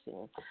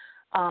person.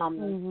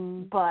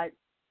 But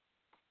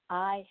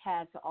I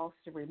had to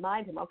also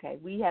remind him, okay,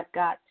 we have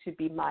got to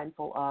be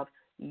mindful of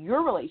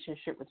your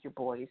relationship with your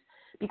boys,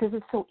 because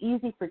it's so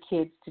easy for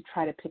kids to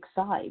try to pick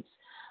sides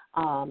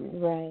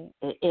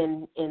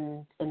in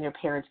their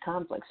parents'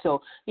 conflict.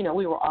 So, you know,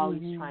 we were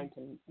always trying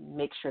to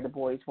make sure the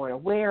boys weren't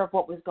aware of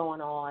what was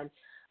going on,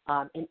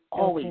 and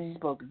always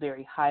spoke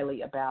very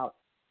highly about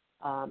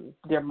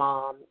their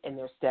mom and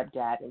their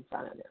stepdad in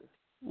front of them.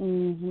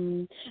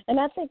 And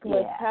I think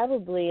what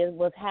probably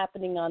was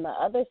happening on the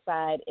other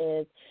side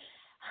is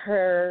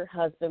her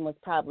husband was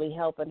probably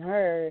helping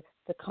her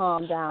to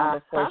calm down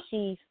before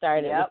she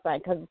started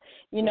responding. Because,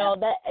 you know,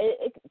 that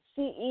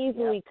she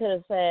easily could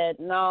have said,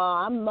 no,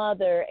 I'm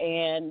mother,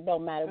 and no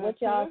matter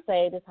what y'all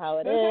say, this is how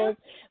it is.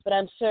 But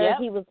I'm sure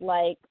he was,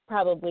 like,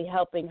 probably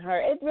helping her.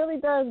 It really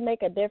does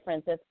make a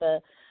difference if the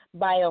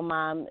bio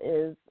mom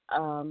is,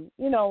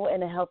 you know,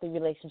 in a healthy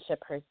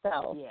relationship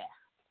herself.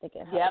 It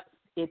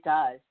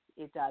does.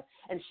 It does.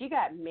 And she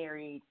got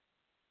remarried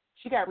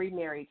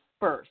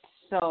first.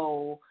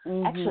 So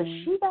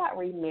actually she got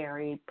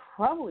remarried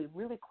probably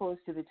really close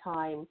to the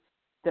time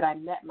that I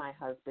met my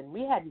husband.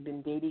 We hadn't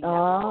been dating that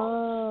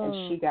long,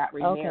 and she got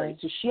remarried.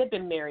 So she had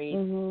been married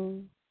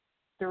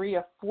 3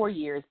 or 4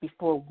 years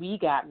before we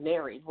got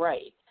married,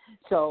 right?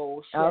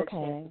 So she had a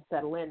chance to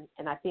settle in,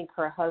 and I think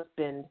her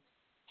husband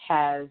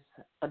has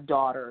a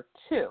daughter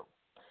too.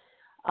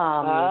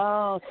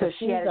 So she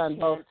she's had on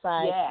both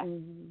sides.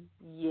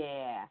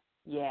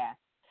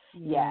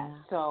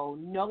 So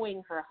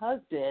knowing her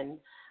husband,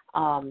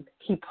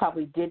 he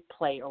probably did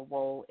play a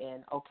role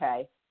in,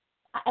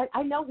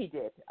 I know he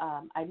did.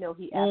 I know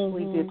he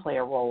absolutely did play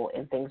a role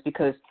in things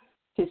because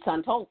his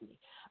son told me.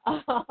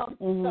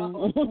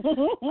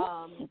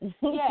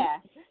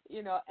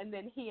 You know, and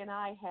then he and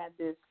I had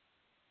this,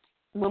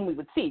 when we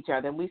would see each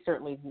other, and we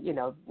certainly, you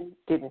know,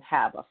 didn't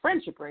have a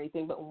friendship or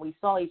anything, but when we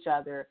saw each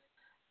other,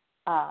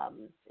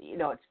 you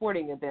know, at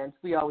sporting events,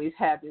 we always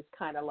had this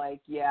kind of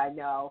like, I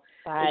know,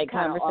 kind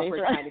of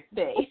awkward kind of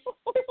thing.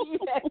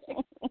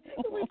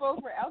 We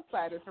both were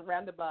outsiders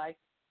surrounded by,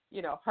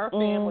 you know, her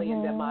family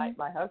and then my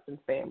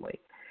husband's family.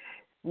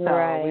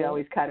 So we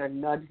always kind of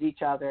nudged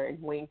each other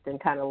and winked and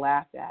kind of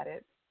laughed at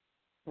it.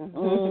 I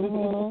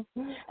mean,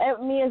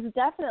 it's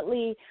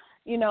definitely,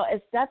 you know,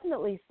 it's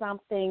definitely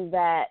something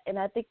that, and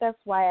I think that's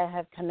why I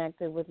have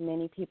connected with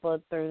many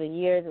people through the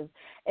years, is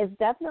it's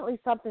definitely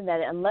something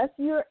that unless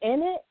you're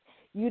in it,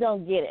 you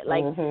don't get it.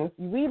 Like,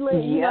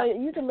 you know,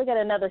 you can look at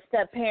another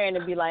step parent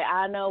and be like,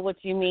 I know what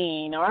you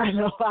mean, or I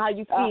know how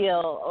you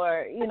feel,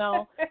 or, you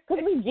know,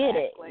 because we get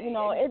it. You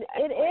know,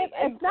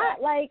 it's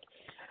not like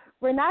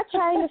we're not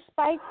trying to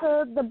spite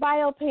the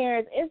bio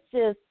parents. It's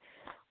just,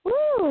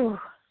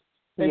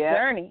 the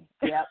journey.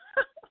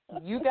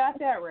 You got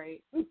that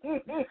right. You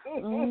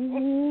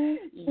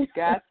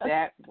got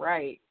that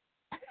right.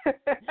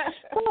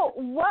 So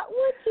what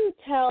would you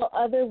tell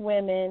other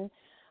women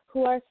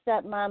who are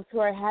stepmoms who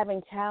are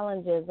having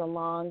challenges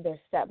along their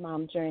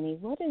stepmom journey?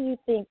 What do you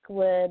think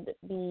would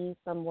be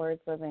some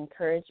words of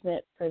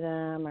encouragement for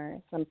them, or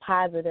some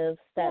positive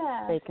steps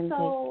they can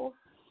take?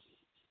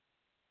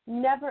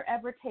 Never,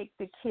 ever take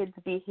the kid's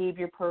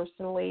behavior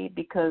personally,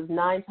 because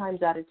 9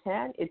 times out of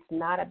 10, it's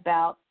not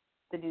about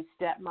the new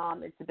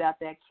stepmom. It's about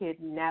that kid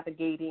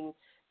navigating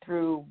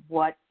through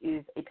what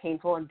is a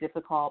painful and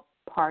difficult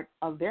part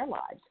of their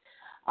lives.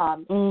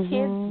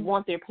 Kids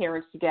want their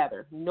parents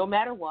together. No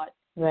matter what,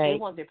 they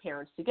want their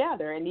parents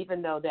together. And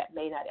even though that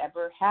may not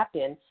ever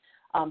happen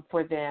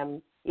for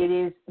them,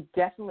 it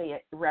definitely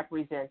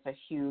represents a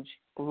huge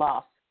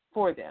loss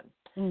for them.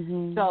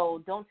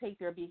 So don't take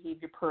their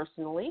behavior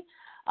personally.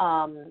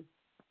 And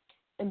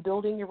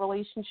building your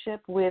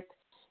relationship with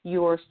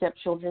your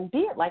stepchildren, be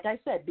it, like I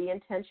said, be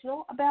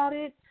intentional about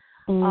it.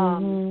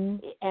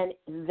 And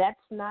that's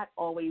not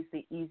always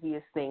the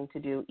easiest thing to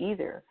do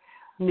either,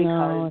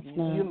 because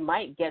you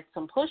might get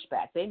some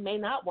pushback. They may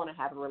not want to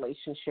have a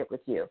relationship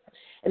with you.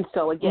 And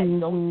so, again,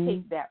 don't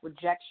take that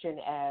rejection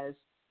as,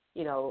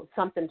 you know,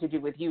 something to do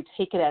with you.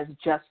 Take it as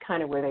just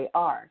kind of where they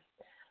are.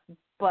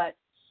 But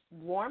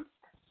warmth,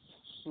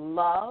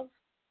 love,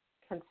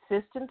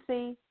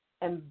 consistency,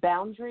 and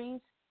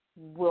boundaries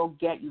will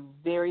get you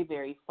very,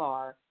 very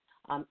far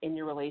in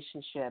your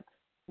relationship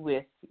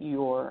with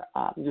your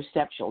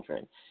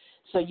stepchildren.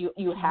 So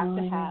you have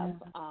to have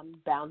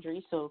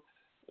boundaries. So,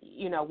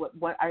 you know,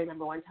 what I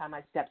remember one time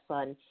my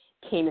stepson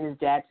came in his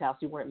dad's house.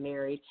 We weren't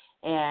married,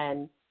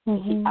 and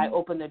I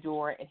opened the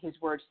door, and his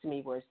words to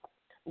me was,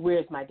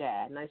 "Where's my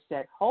dad?" And I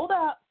said, "Hold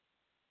up.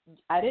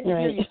 I didn't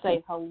hear you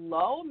say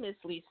hello, Miss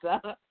Lisa.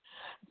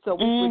 So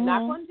we're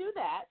not going to do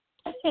that.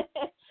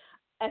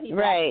 And he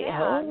backed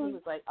down. He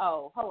was like,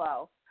 oh,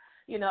 hello.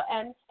 You know,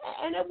 and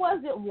it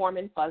wasn't warm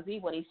and fuzzy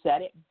when he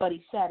said it, but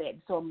he said it.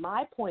 So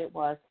my point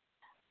was,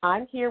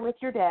 I'm here with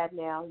your dad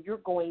now. You're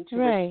going to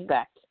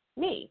respect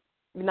me.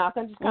 You're not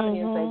going to just come in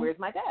here and say, where's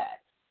my dad?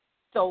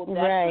 So that's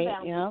the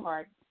boundary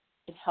part.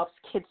 It helps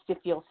kids to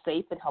feel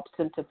safe. It helps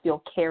them to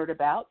feel cared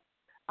about.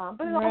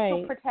 But it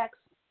also protects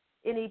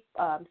any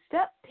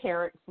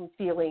step-parent from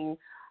feeling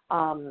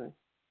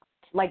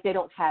like they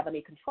don't have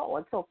any control.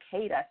 It's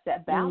okay to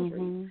set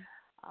boundaries.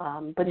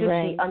 But just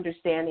the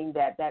understanding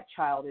that that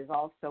child is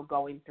also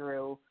going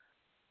through,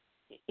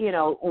 you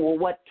know,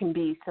 what can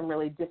be some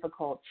really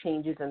difficult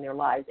changes in their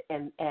lives.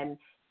 And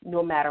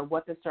no matter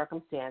what the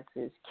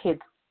circumstances,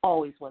 kids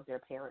always want their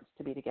parents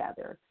to be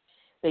together.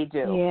 They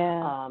do.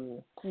 Yeah.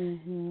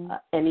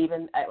 And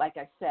even, like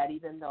I said,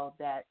 even though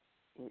that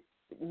it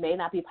may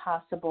not be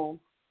possible,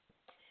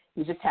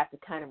 you just have to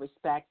kind of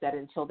respect that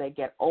until they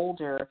get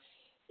older,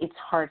 it's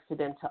hard for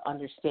them to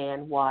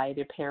understand why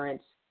their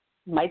parents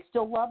might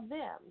still love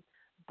them,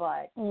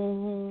 but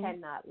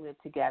cannot live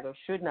together,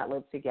 should not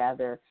live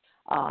together,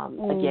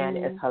 again,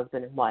 as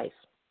husband and wife.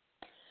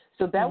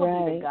 So that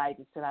would be the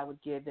guidance that I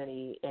would give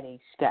any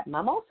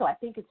stepmom. Also, I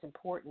think it's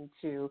important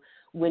to,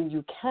 when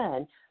you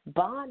can,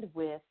 bond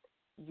with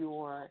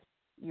your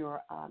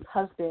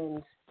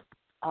husband's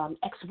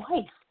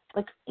ex-wife.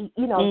 Like,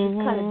 you know,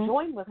 just kind of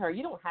join with her.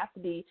 You don't have to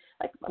be,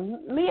 like,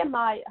 me and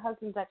my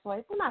husband's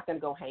ex-wife, we're not going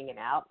to go hanging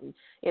out and,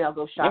 you know,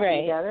 go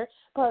shopping together.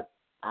 But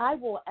I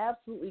will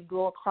absolutely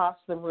go across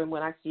the room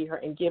when I see her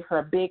and give her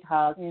a big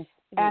hug,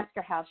 ask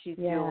her how she's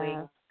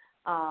doing,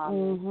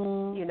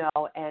 you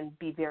know, and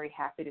be very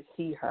happy to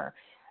see her,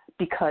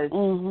 because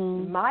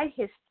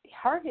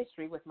her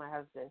history with my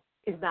husband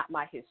is not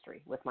my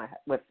history with my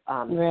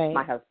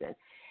husband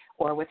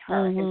or with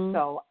her, and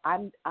so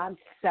I'm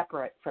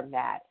separate from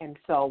that. And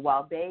so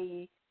while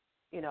they,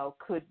 you know,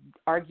 could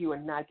argue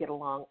and not get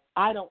along,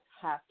 I don't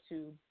have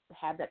to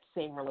have that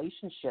same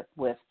relationship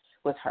with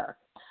her.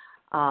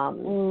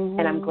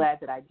 And I'm glad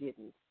that I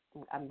didn't.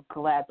 I'm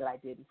glad that I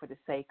didn't, for the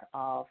sake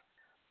of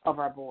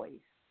our boys.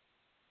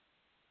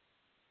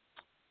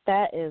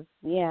 That is,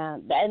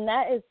 and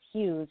that is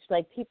huge.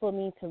 Like, people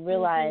need to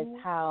realize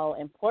how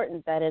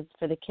important that is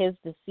for the kids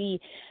to see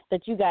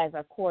that you guys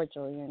are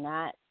cordial. You're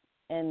not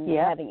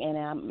having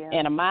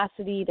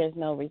animosity. There's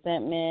no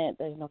resentment.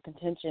 There's no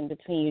contention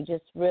between you.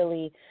 Just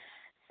really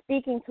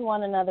speaking to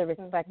one another,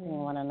 respecting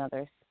one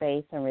another's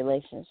space and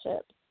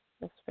relationships.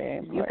 That's very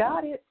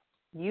important.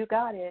 You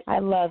got it. I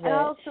love it. And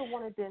I also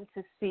wanted them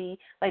to see,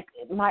 like,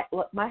 my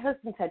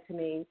husband said to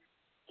me,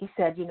 he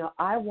said, you know,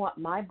 I want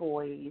my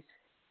boys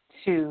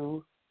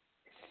to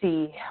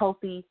see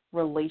healthy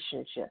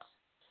relationships.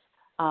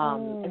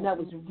 And that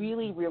was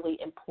really, really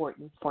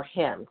important for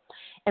him,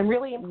 and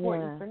really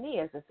important for me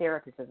as a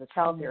therapist, as a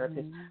child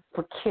therapist,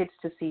 for kids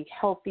to see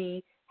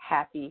healthy,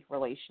 happy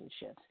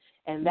relationships.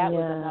 And that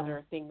was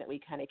another thing that we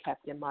kind of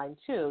kept in mind,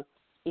 too,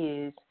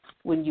 is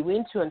when you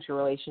enter into a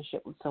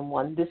relationship with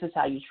someone, this is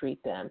how you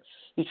treat them.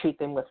 You treat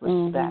them with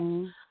respect,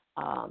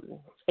 and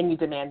you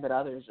demand that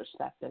others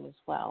respect them as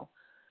well.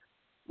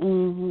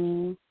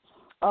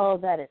 Oh,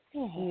 that is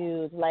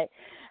huge. Like,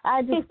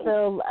 I just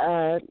feel,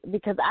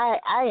 because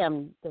I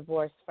am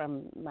divorced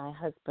from my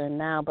husband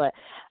now, but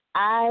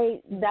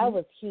that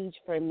was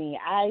huge for me.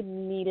 I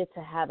needed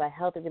to have a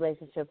healthy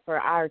relationship for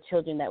our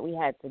children that we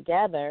had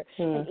together,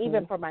 and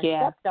even for my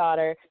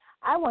stepdaughter.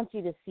 I want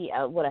you to see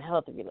what a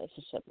healthy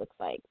relationship looks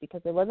like,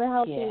 because it wasn't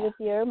healthy with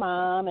your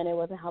mom and it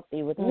wasn't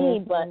healthy with me,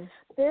 but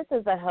this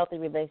is a healthy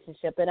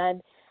relationship.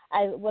 And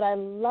what I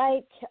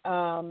like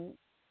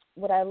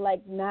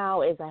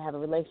now is I have a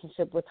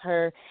relationship with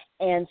her,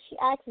 and she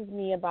asks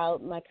me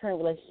about my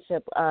current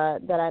relationship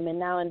that I'm in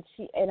now, and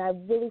I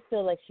really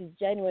feel like she's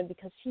genuine,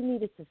 because she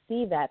needed to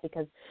see that,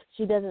 because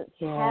she doesn't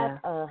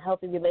have a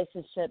healthy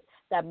relationship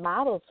that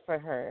models for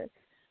her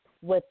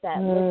what that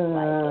looks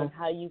like, and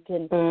how you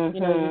can, you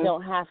know, you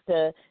don't have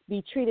to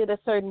be treated a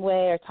certain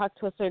way or talk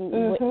to a certain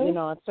way, you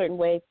know, a certain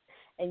way,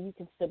 and you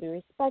can still be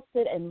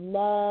respected and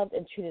loved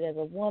and treated as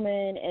a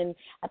woman. And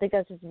I think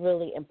that's just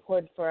really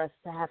important for us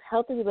to have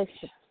healthy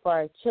relationships for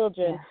our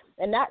children,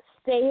 and not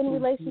stay in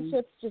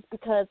relationships just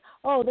because,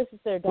 oh, this is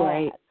their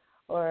dad,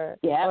 or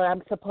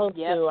I'm supposed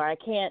to, or I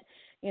can't,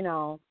 you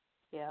know.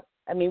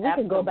 I mean, we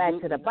can go back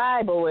to the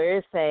Bible where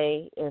it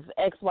say, if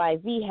X, Y,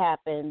 Z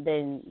happened,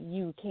 then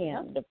you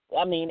can.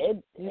 I mean,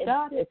 it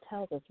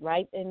tells us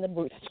right in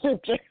the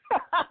scripture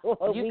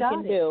what we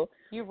can do.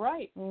 You're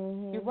right.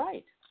 You're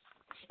right.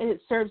 And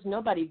it serves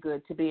nobody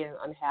good to be in an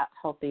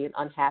unhealthy and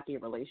unhappy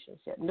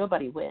relationship.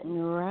 Nobody wins.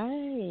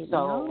 Right.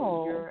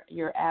 So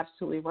you're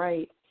absolutely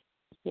right.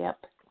 Yep.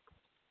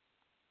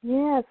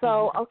 Yeah,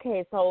 so,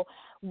 okay, so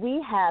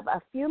we have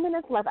a few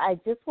minutes left. I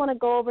just want to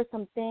go over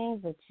some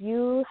things that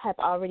you have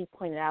already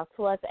pointed out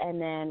to us, and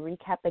then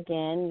recap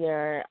again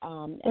your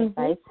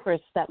advice for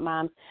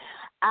stepmoms.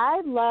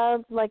 I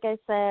love, like I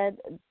said,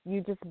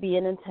 you just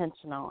being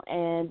intentional,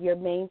 and your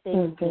main thing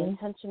is being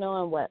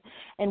intentional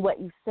in what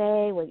you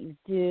say, what you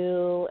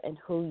do, and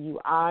who you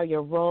are,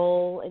 your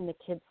role in the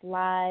kids'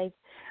 lives.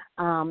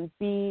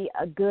 Be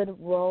a good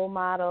role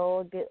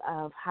model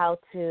of how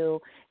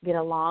to get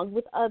along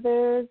with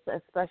others,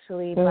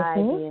 especially by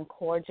being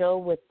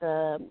cordial with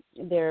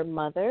their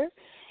mother,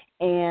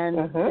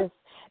 and just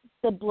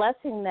the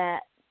blessing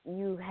that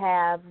you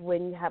have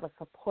when you have a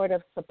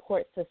supportive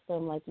support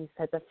system. Like you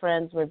said, the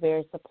friends were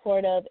very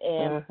supportive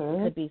and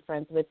could be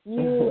friends with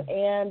you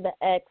and the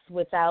ex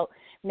without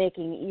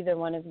making either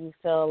one of you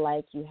feel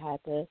like you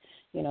had to,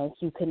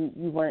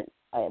 you weren't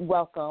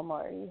welcome,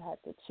 or you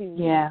had to choose.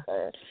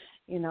 Or,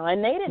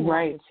 and they didn't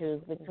have to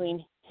choose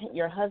between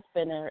your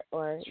husband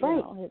or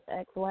his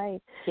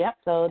ex-wife.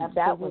 So absolutely.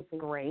 That was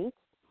great.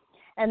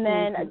 And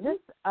then just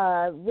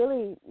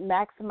really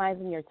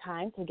maximizing your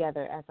time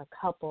together as a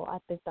couple. I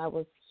think that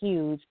was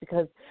huge,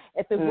 because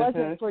if it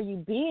wasn't for you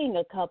being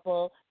a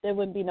couple, there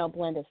wouldn't be no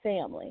blended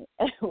family.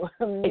 You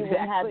wouldn't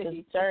have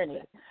this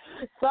journey.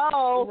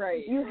 So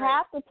you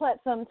have to put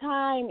some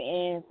time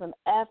in, some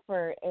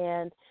effort,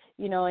 and,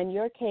 in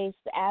your case,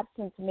 the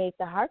absence made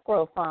the heart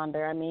grow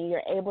fonder. I mean,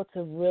 you're able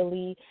to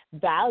really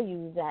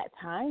value that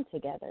time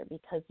together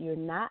because you're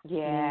not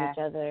seeing each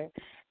other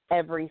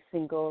every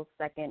single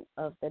second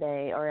of the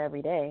day or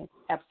every day.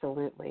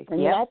 Absolutely.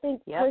 And I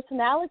think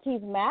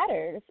personalities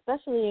matter,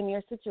 especially in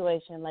your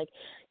situation. Like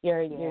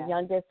your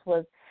youngest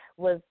was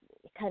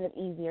kind of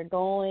easier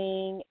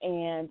going,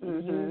 and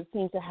you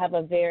seem to have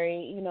a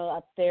very,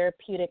 a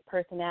therapeutic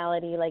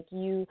personality. Like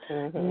you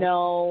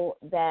know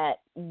that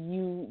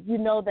you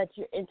know that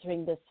you're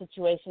entering this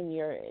situation.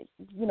 You're,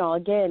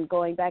 again,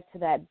 going back to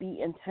that,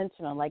 be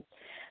intentional. Like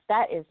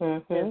that is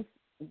just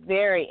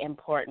very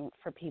important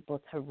for people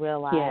to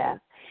realize.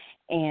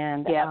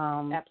 And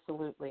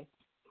absolutely.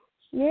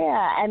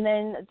 Yeah, and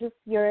then just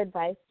your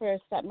advice for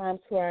stepmoms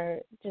who are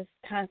just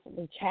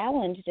constantly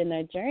challenged in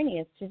their journey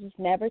is to just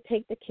never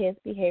take the kids'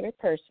 behavior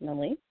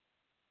personally.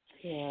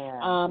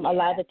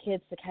 Allow the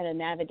kids to kind of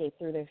navigate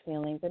through their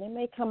feelings, and it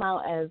may come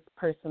out as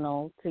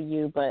personal to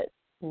you, but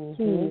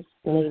please,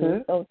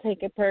 ladies, don't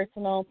take it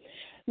personal.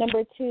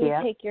 Number 2,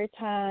 take your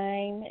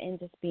time and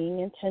just being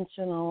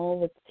intentional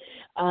with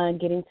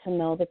getting to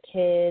know the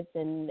kids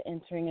and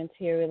entering into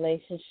your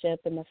relationship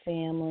and the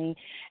family.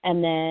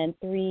 And then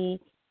 3,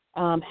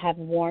 have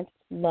warmth,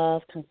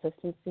 love,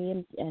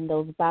 consistency, and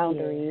those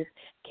boundaries.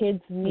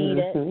 Kids need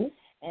it.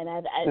 And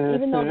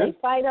even though they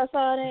fight us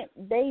on it,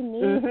 they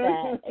need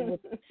that.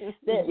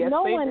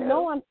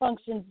 No one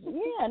functions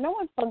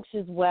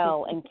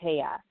well in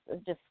chaos.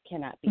 It just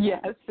cannot be.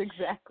 Yes,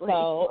 exactly.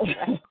 So,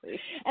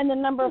 and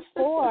then number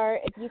 4,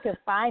 if you can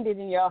find it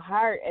in your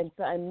heart, and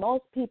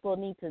most people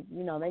need to,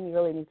 they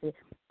really need to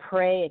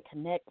pray and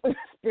connect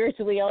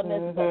spiritually on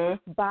this, but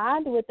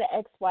bond with the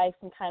ex-wife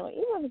some kind of way,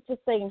 even if it's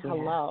just saying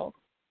hello.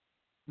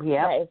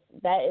 That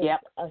is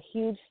a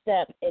huge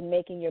step in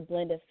making your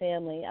blended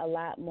family a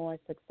lot more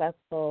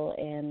successful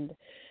and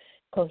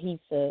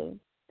cohesive.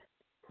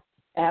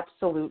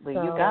 Absolutely.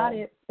 So, you got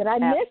it. Did I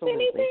miss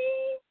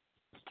anything?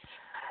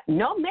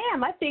 No,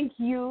 ma'am. I think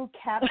you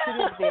captured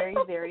it very,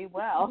 very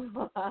well.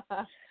 Good.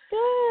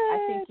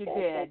 I think you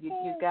did.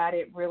 You got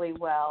it really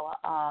well.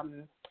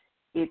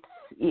 It's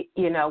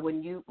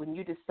when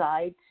you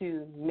decide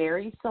to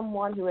marry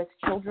someone who has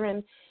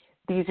children,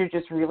 these are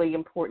just really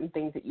important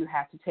things that you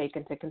have to take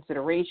into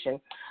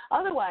consideration.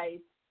 Otherwise,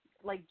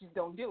 just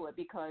don't do it,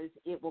 because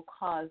it will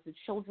cause the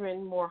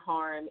children more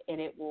harm and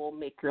it will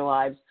make your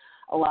lives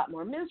a lot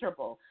more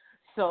miserable.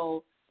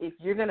 So if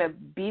you're going to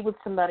be with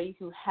somebody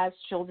who has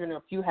children, or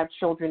if you have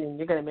children and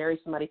you're going to marry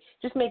somebody,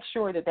 just make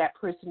sure that that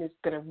person is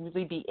going to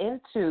really be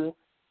into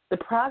the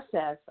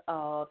process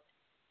of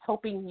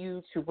helping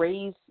you to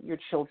raise your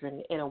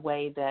children in a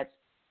way that's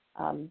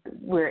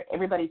where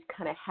everybody's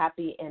kind of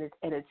happy and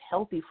it's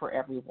healthy for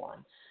everyone,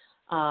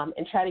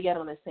 and try to get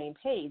on the same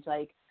page.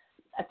 I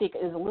think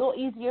it was a little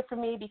easier for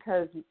me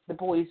because the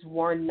boys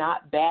were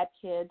not bad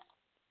kids,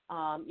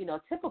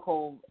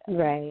 typical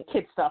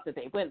kid stuff that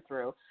they went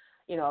through,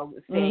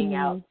 staying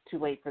out too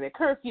late for their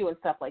curfew and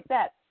stuff like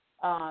that.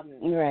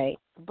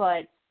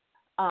 But,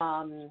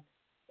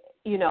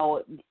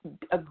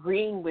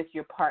 agreeing with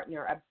your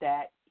partner of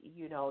that,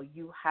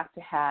 you have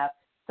to have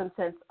some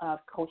sense of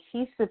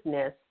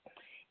cohesiveness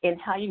in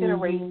how you're going to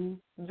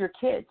raise your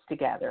kids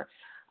together,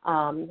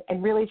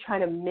 and really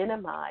trying to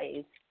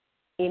minimize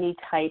any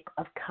type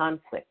of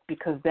conflict,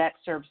 because that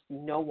serves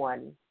no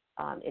one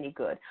any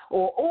good.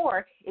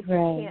 Or if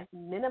you can't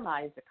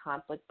minimize the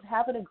conflict,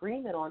 have an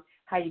agreement on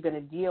how you're going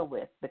to deal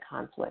with the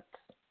conflict.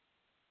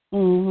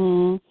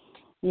 And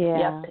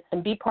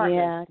be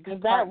partners. Be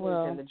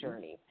partners in the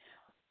journey.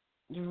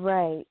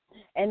 Right.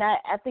 And I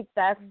think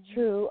that's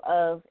true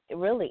of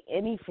really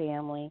any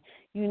family.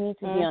 You need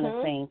to be on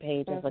the same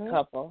page as a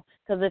couple.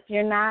 Because if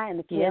you're not, and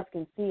the kids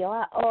can see,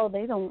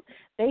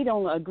 they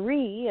don't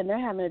agree, and they're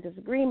having a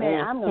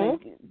disagreement, I'm going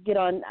to get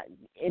on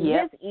in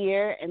his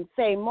ear and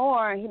say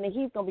more, and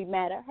he's going to be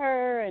mad at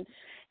her, and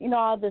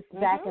all this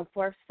back and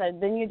forth stuff,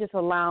 then you're just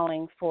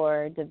allowing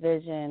for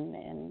division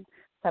and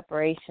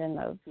separation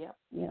of, Yep.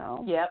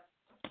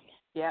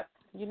 Yep.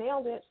 You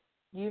nailed it.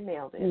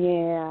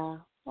 Yeah.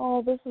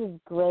 Oh, this is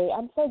great.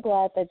 I'm so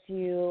glad that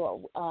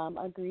you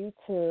agreed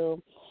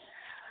to.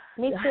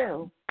 Me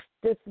too.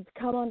 Just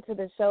come onto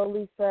the show,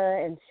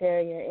 Lisa, and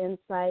share your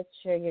insights,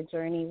 share your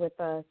journey with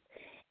us.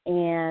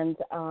 And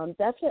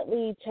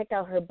definitely check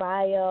out her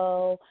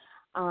bio.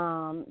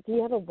 Do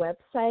you have a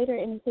website or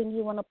anything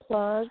you want to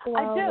plug?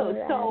 I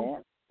do.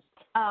 So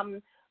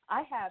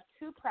I have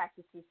two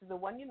practices. So the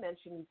one you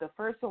mentioned, the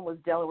first one was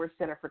Delaware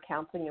Center for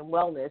Counseling and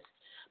Wellness.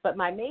 But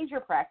my major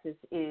practice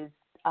is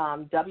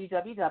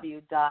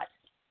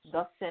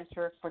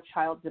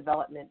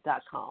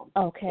www.thecenterforchilddevelopment.com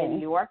in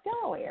Newark,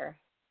 Delaware.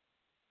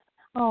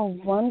 Oh,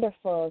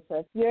 wonderful. So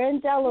if you're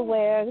in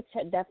Delaware,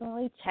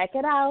 definitely check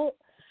it out.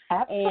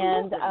 Absolutely.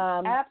 And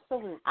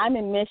Absolutely. I'm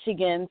in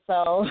Michigan,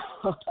 so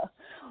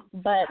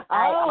but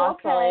I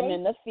also am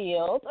in the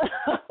field.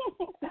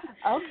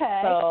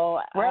 Okay.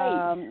 So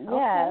great.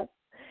 Yes.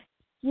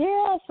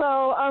 Yeah,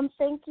 so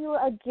thank you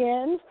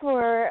again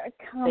for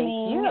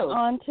coming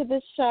on to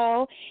the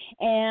show.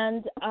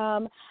 And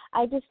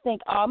I just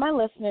thank all my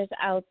listeners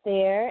out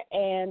there,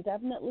 and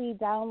definitely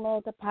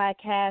download the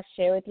podcast,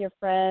 share with your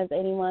friends,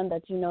 anyone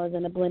that you know is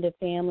in a blended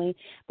family.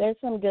 There's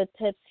some good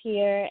tips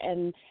here,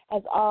 and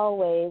as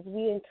always,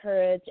 we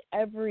encourage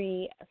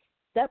every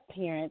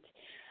step-parent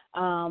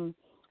to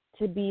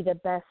be the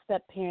best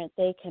step-parent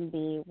they can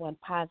be, one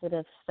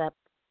positive step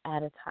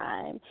at a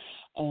time.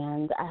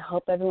 And I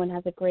hope everyone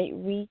has a great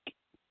week,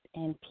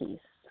 and peace.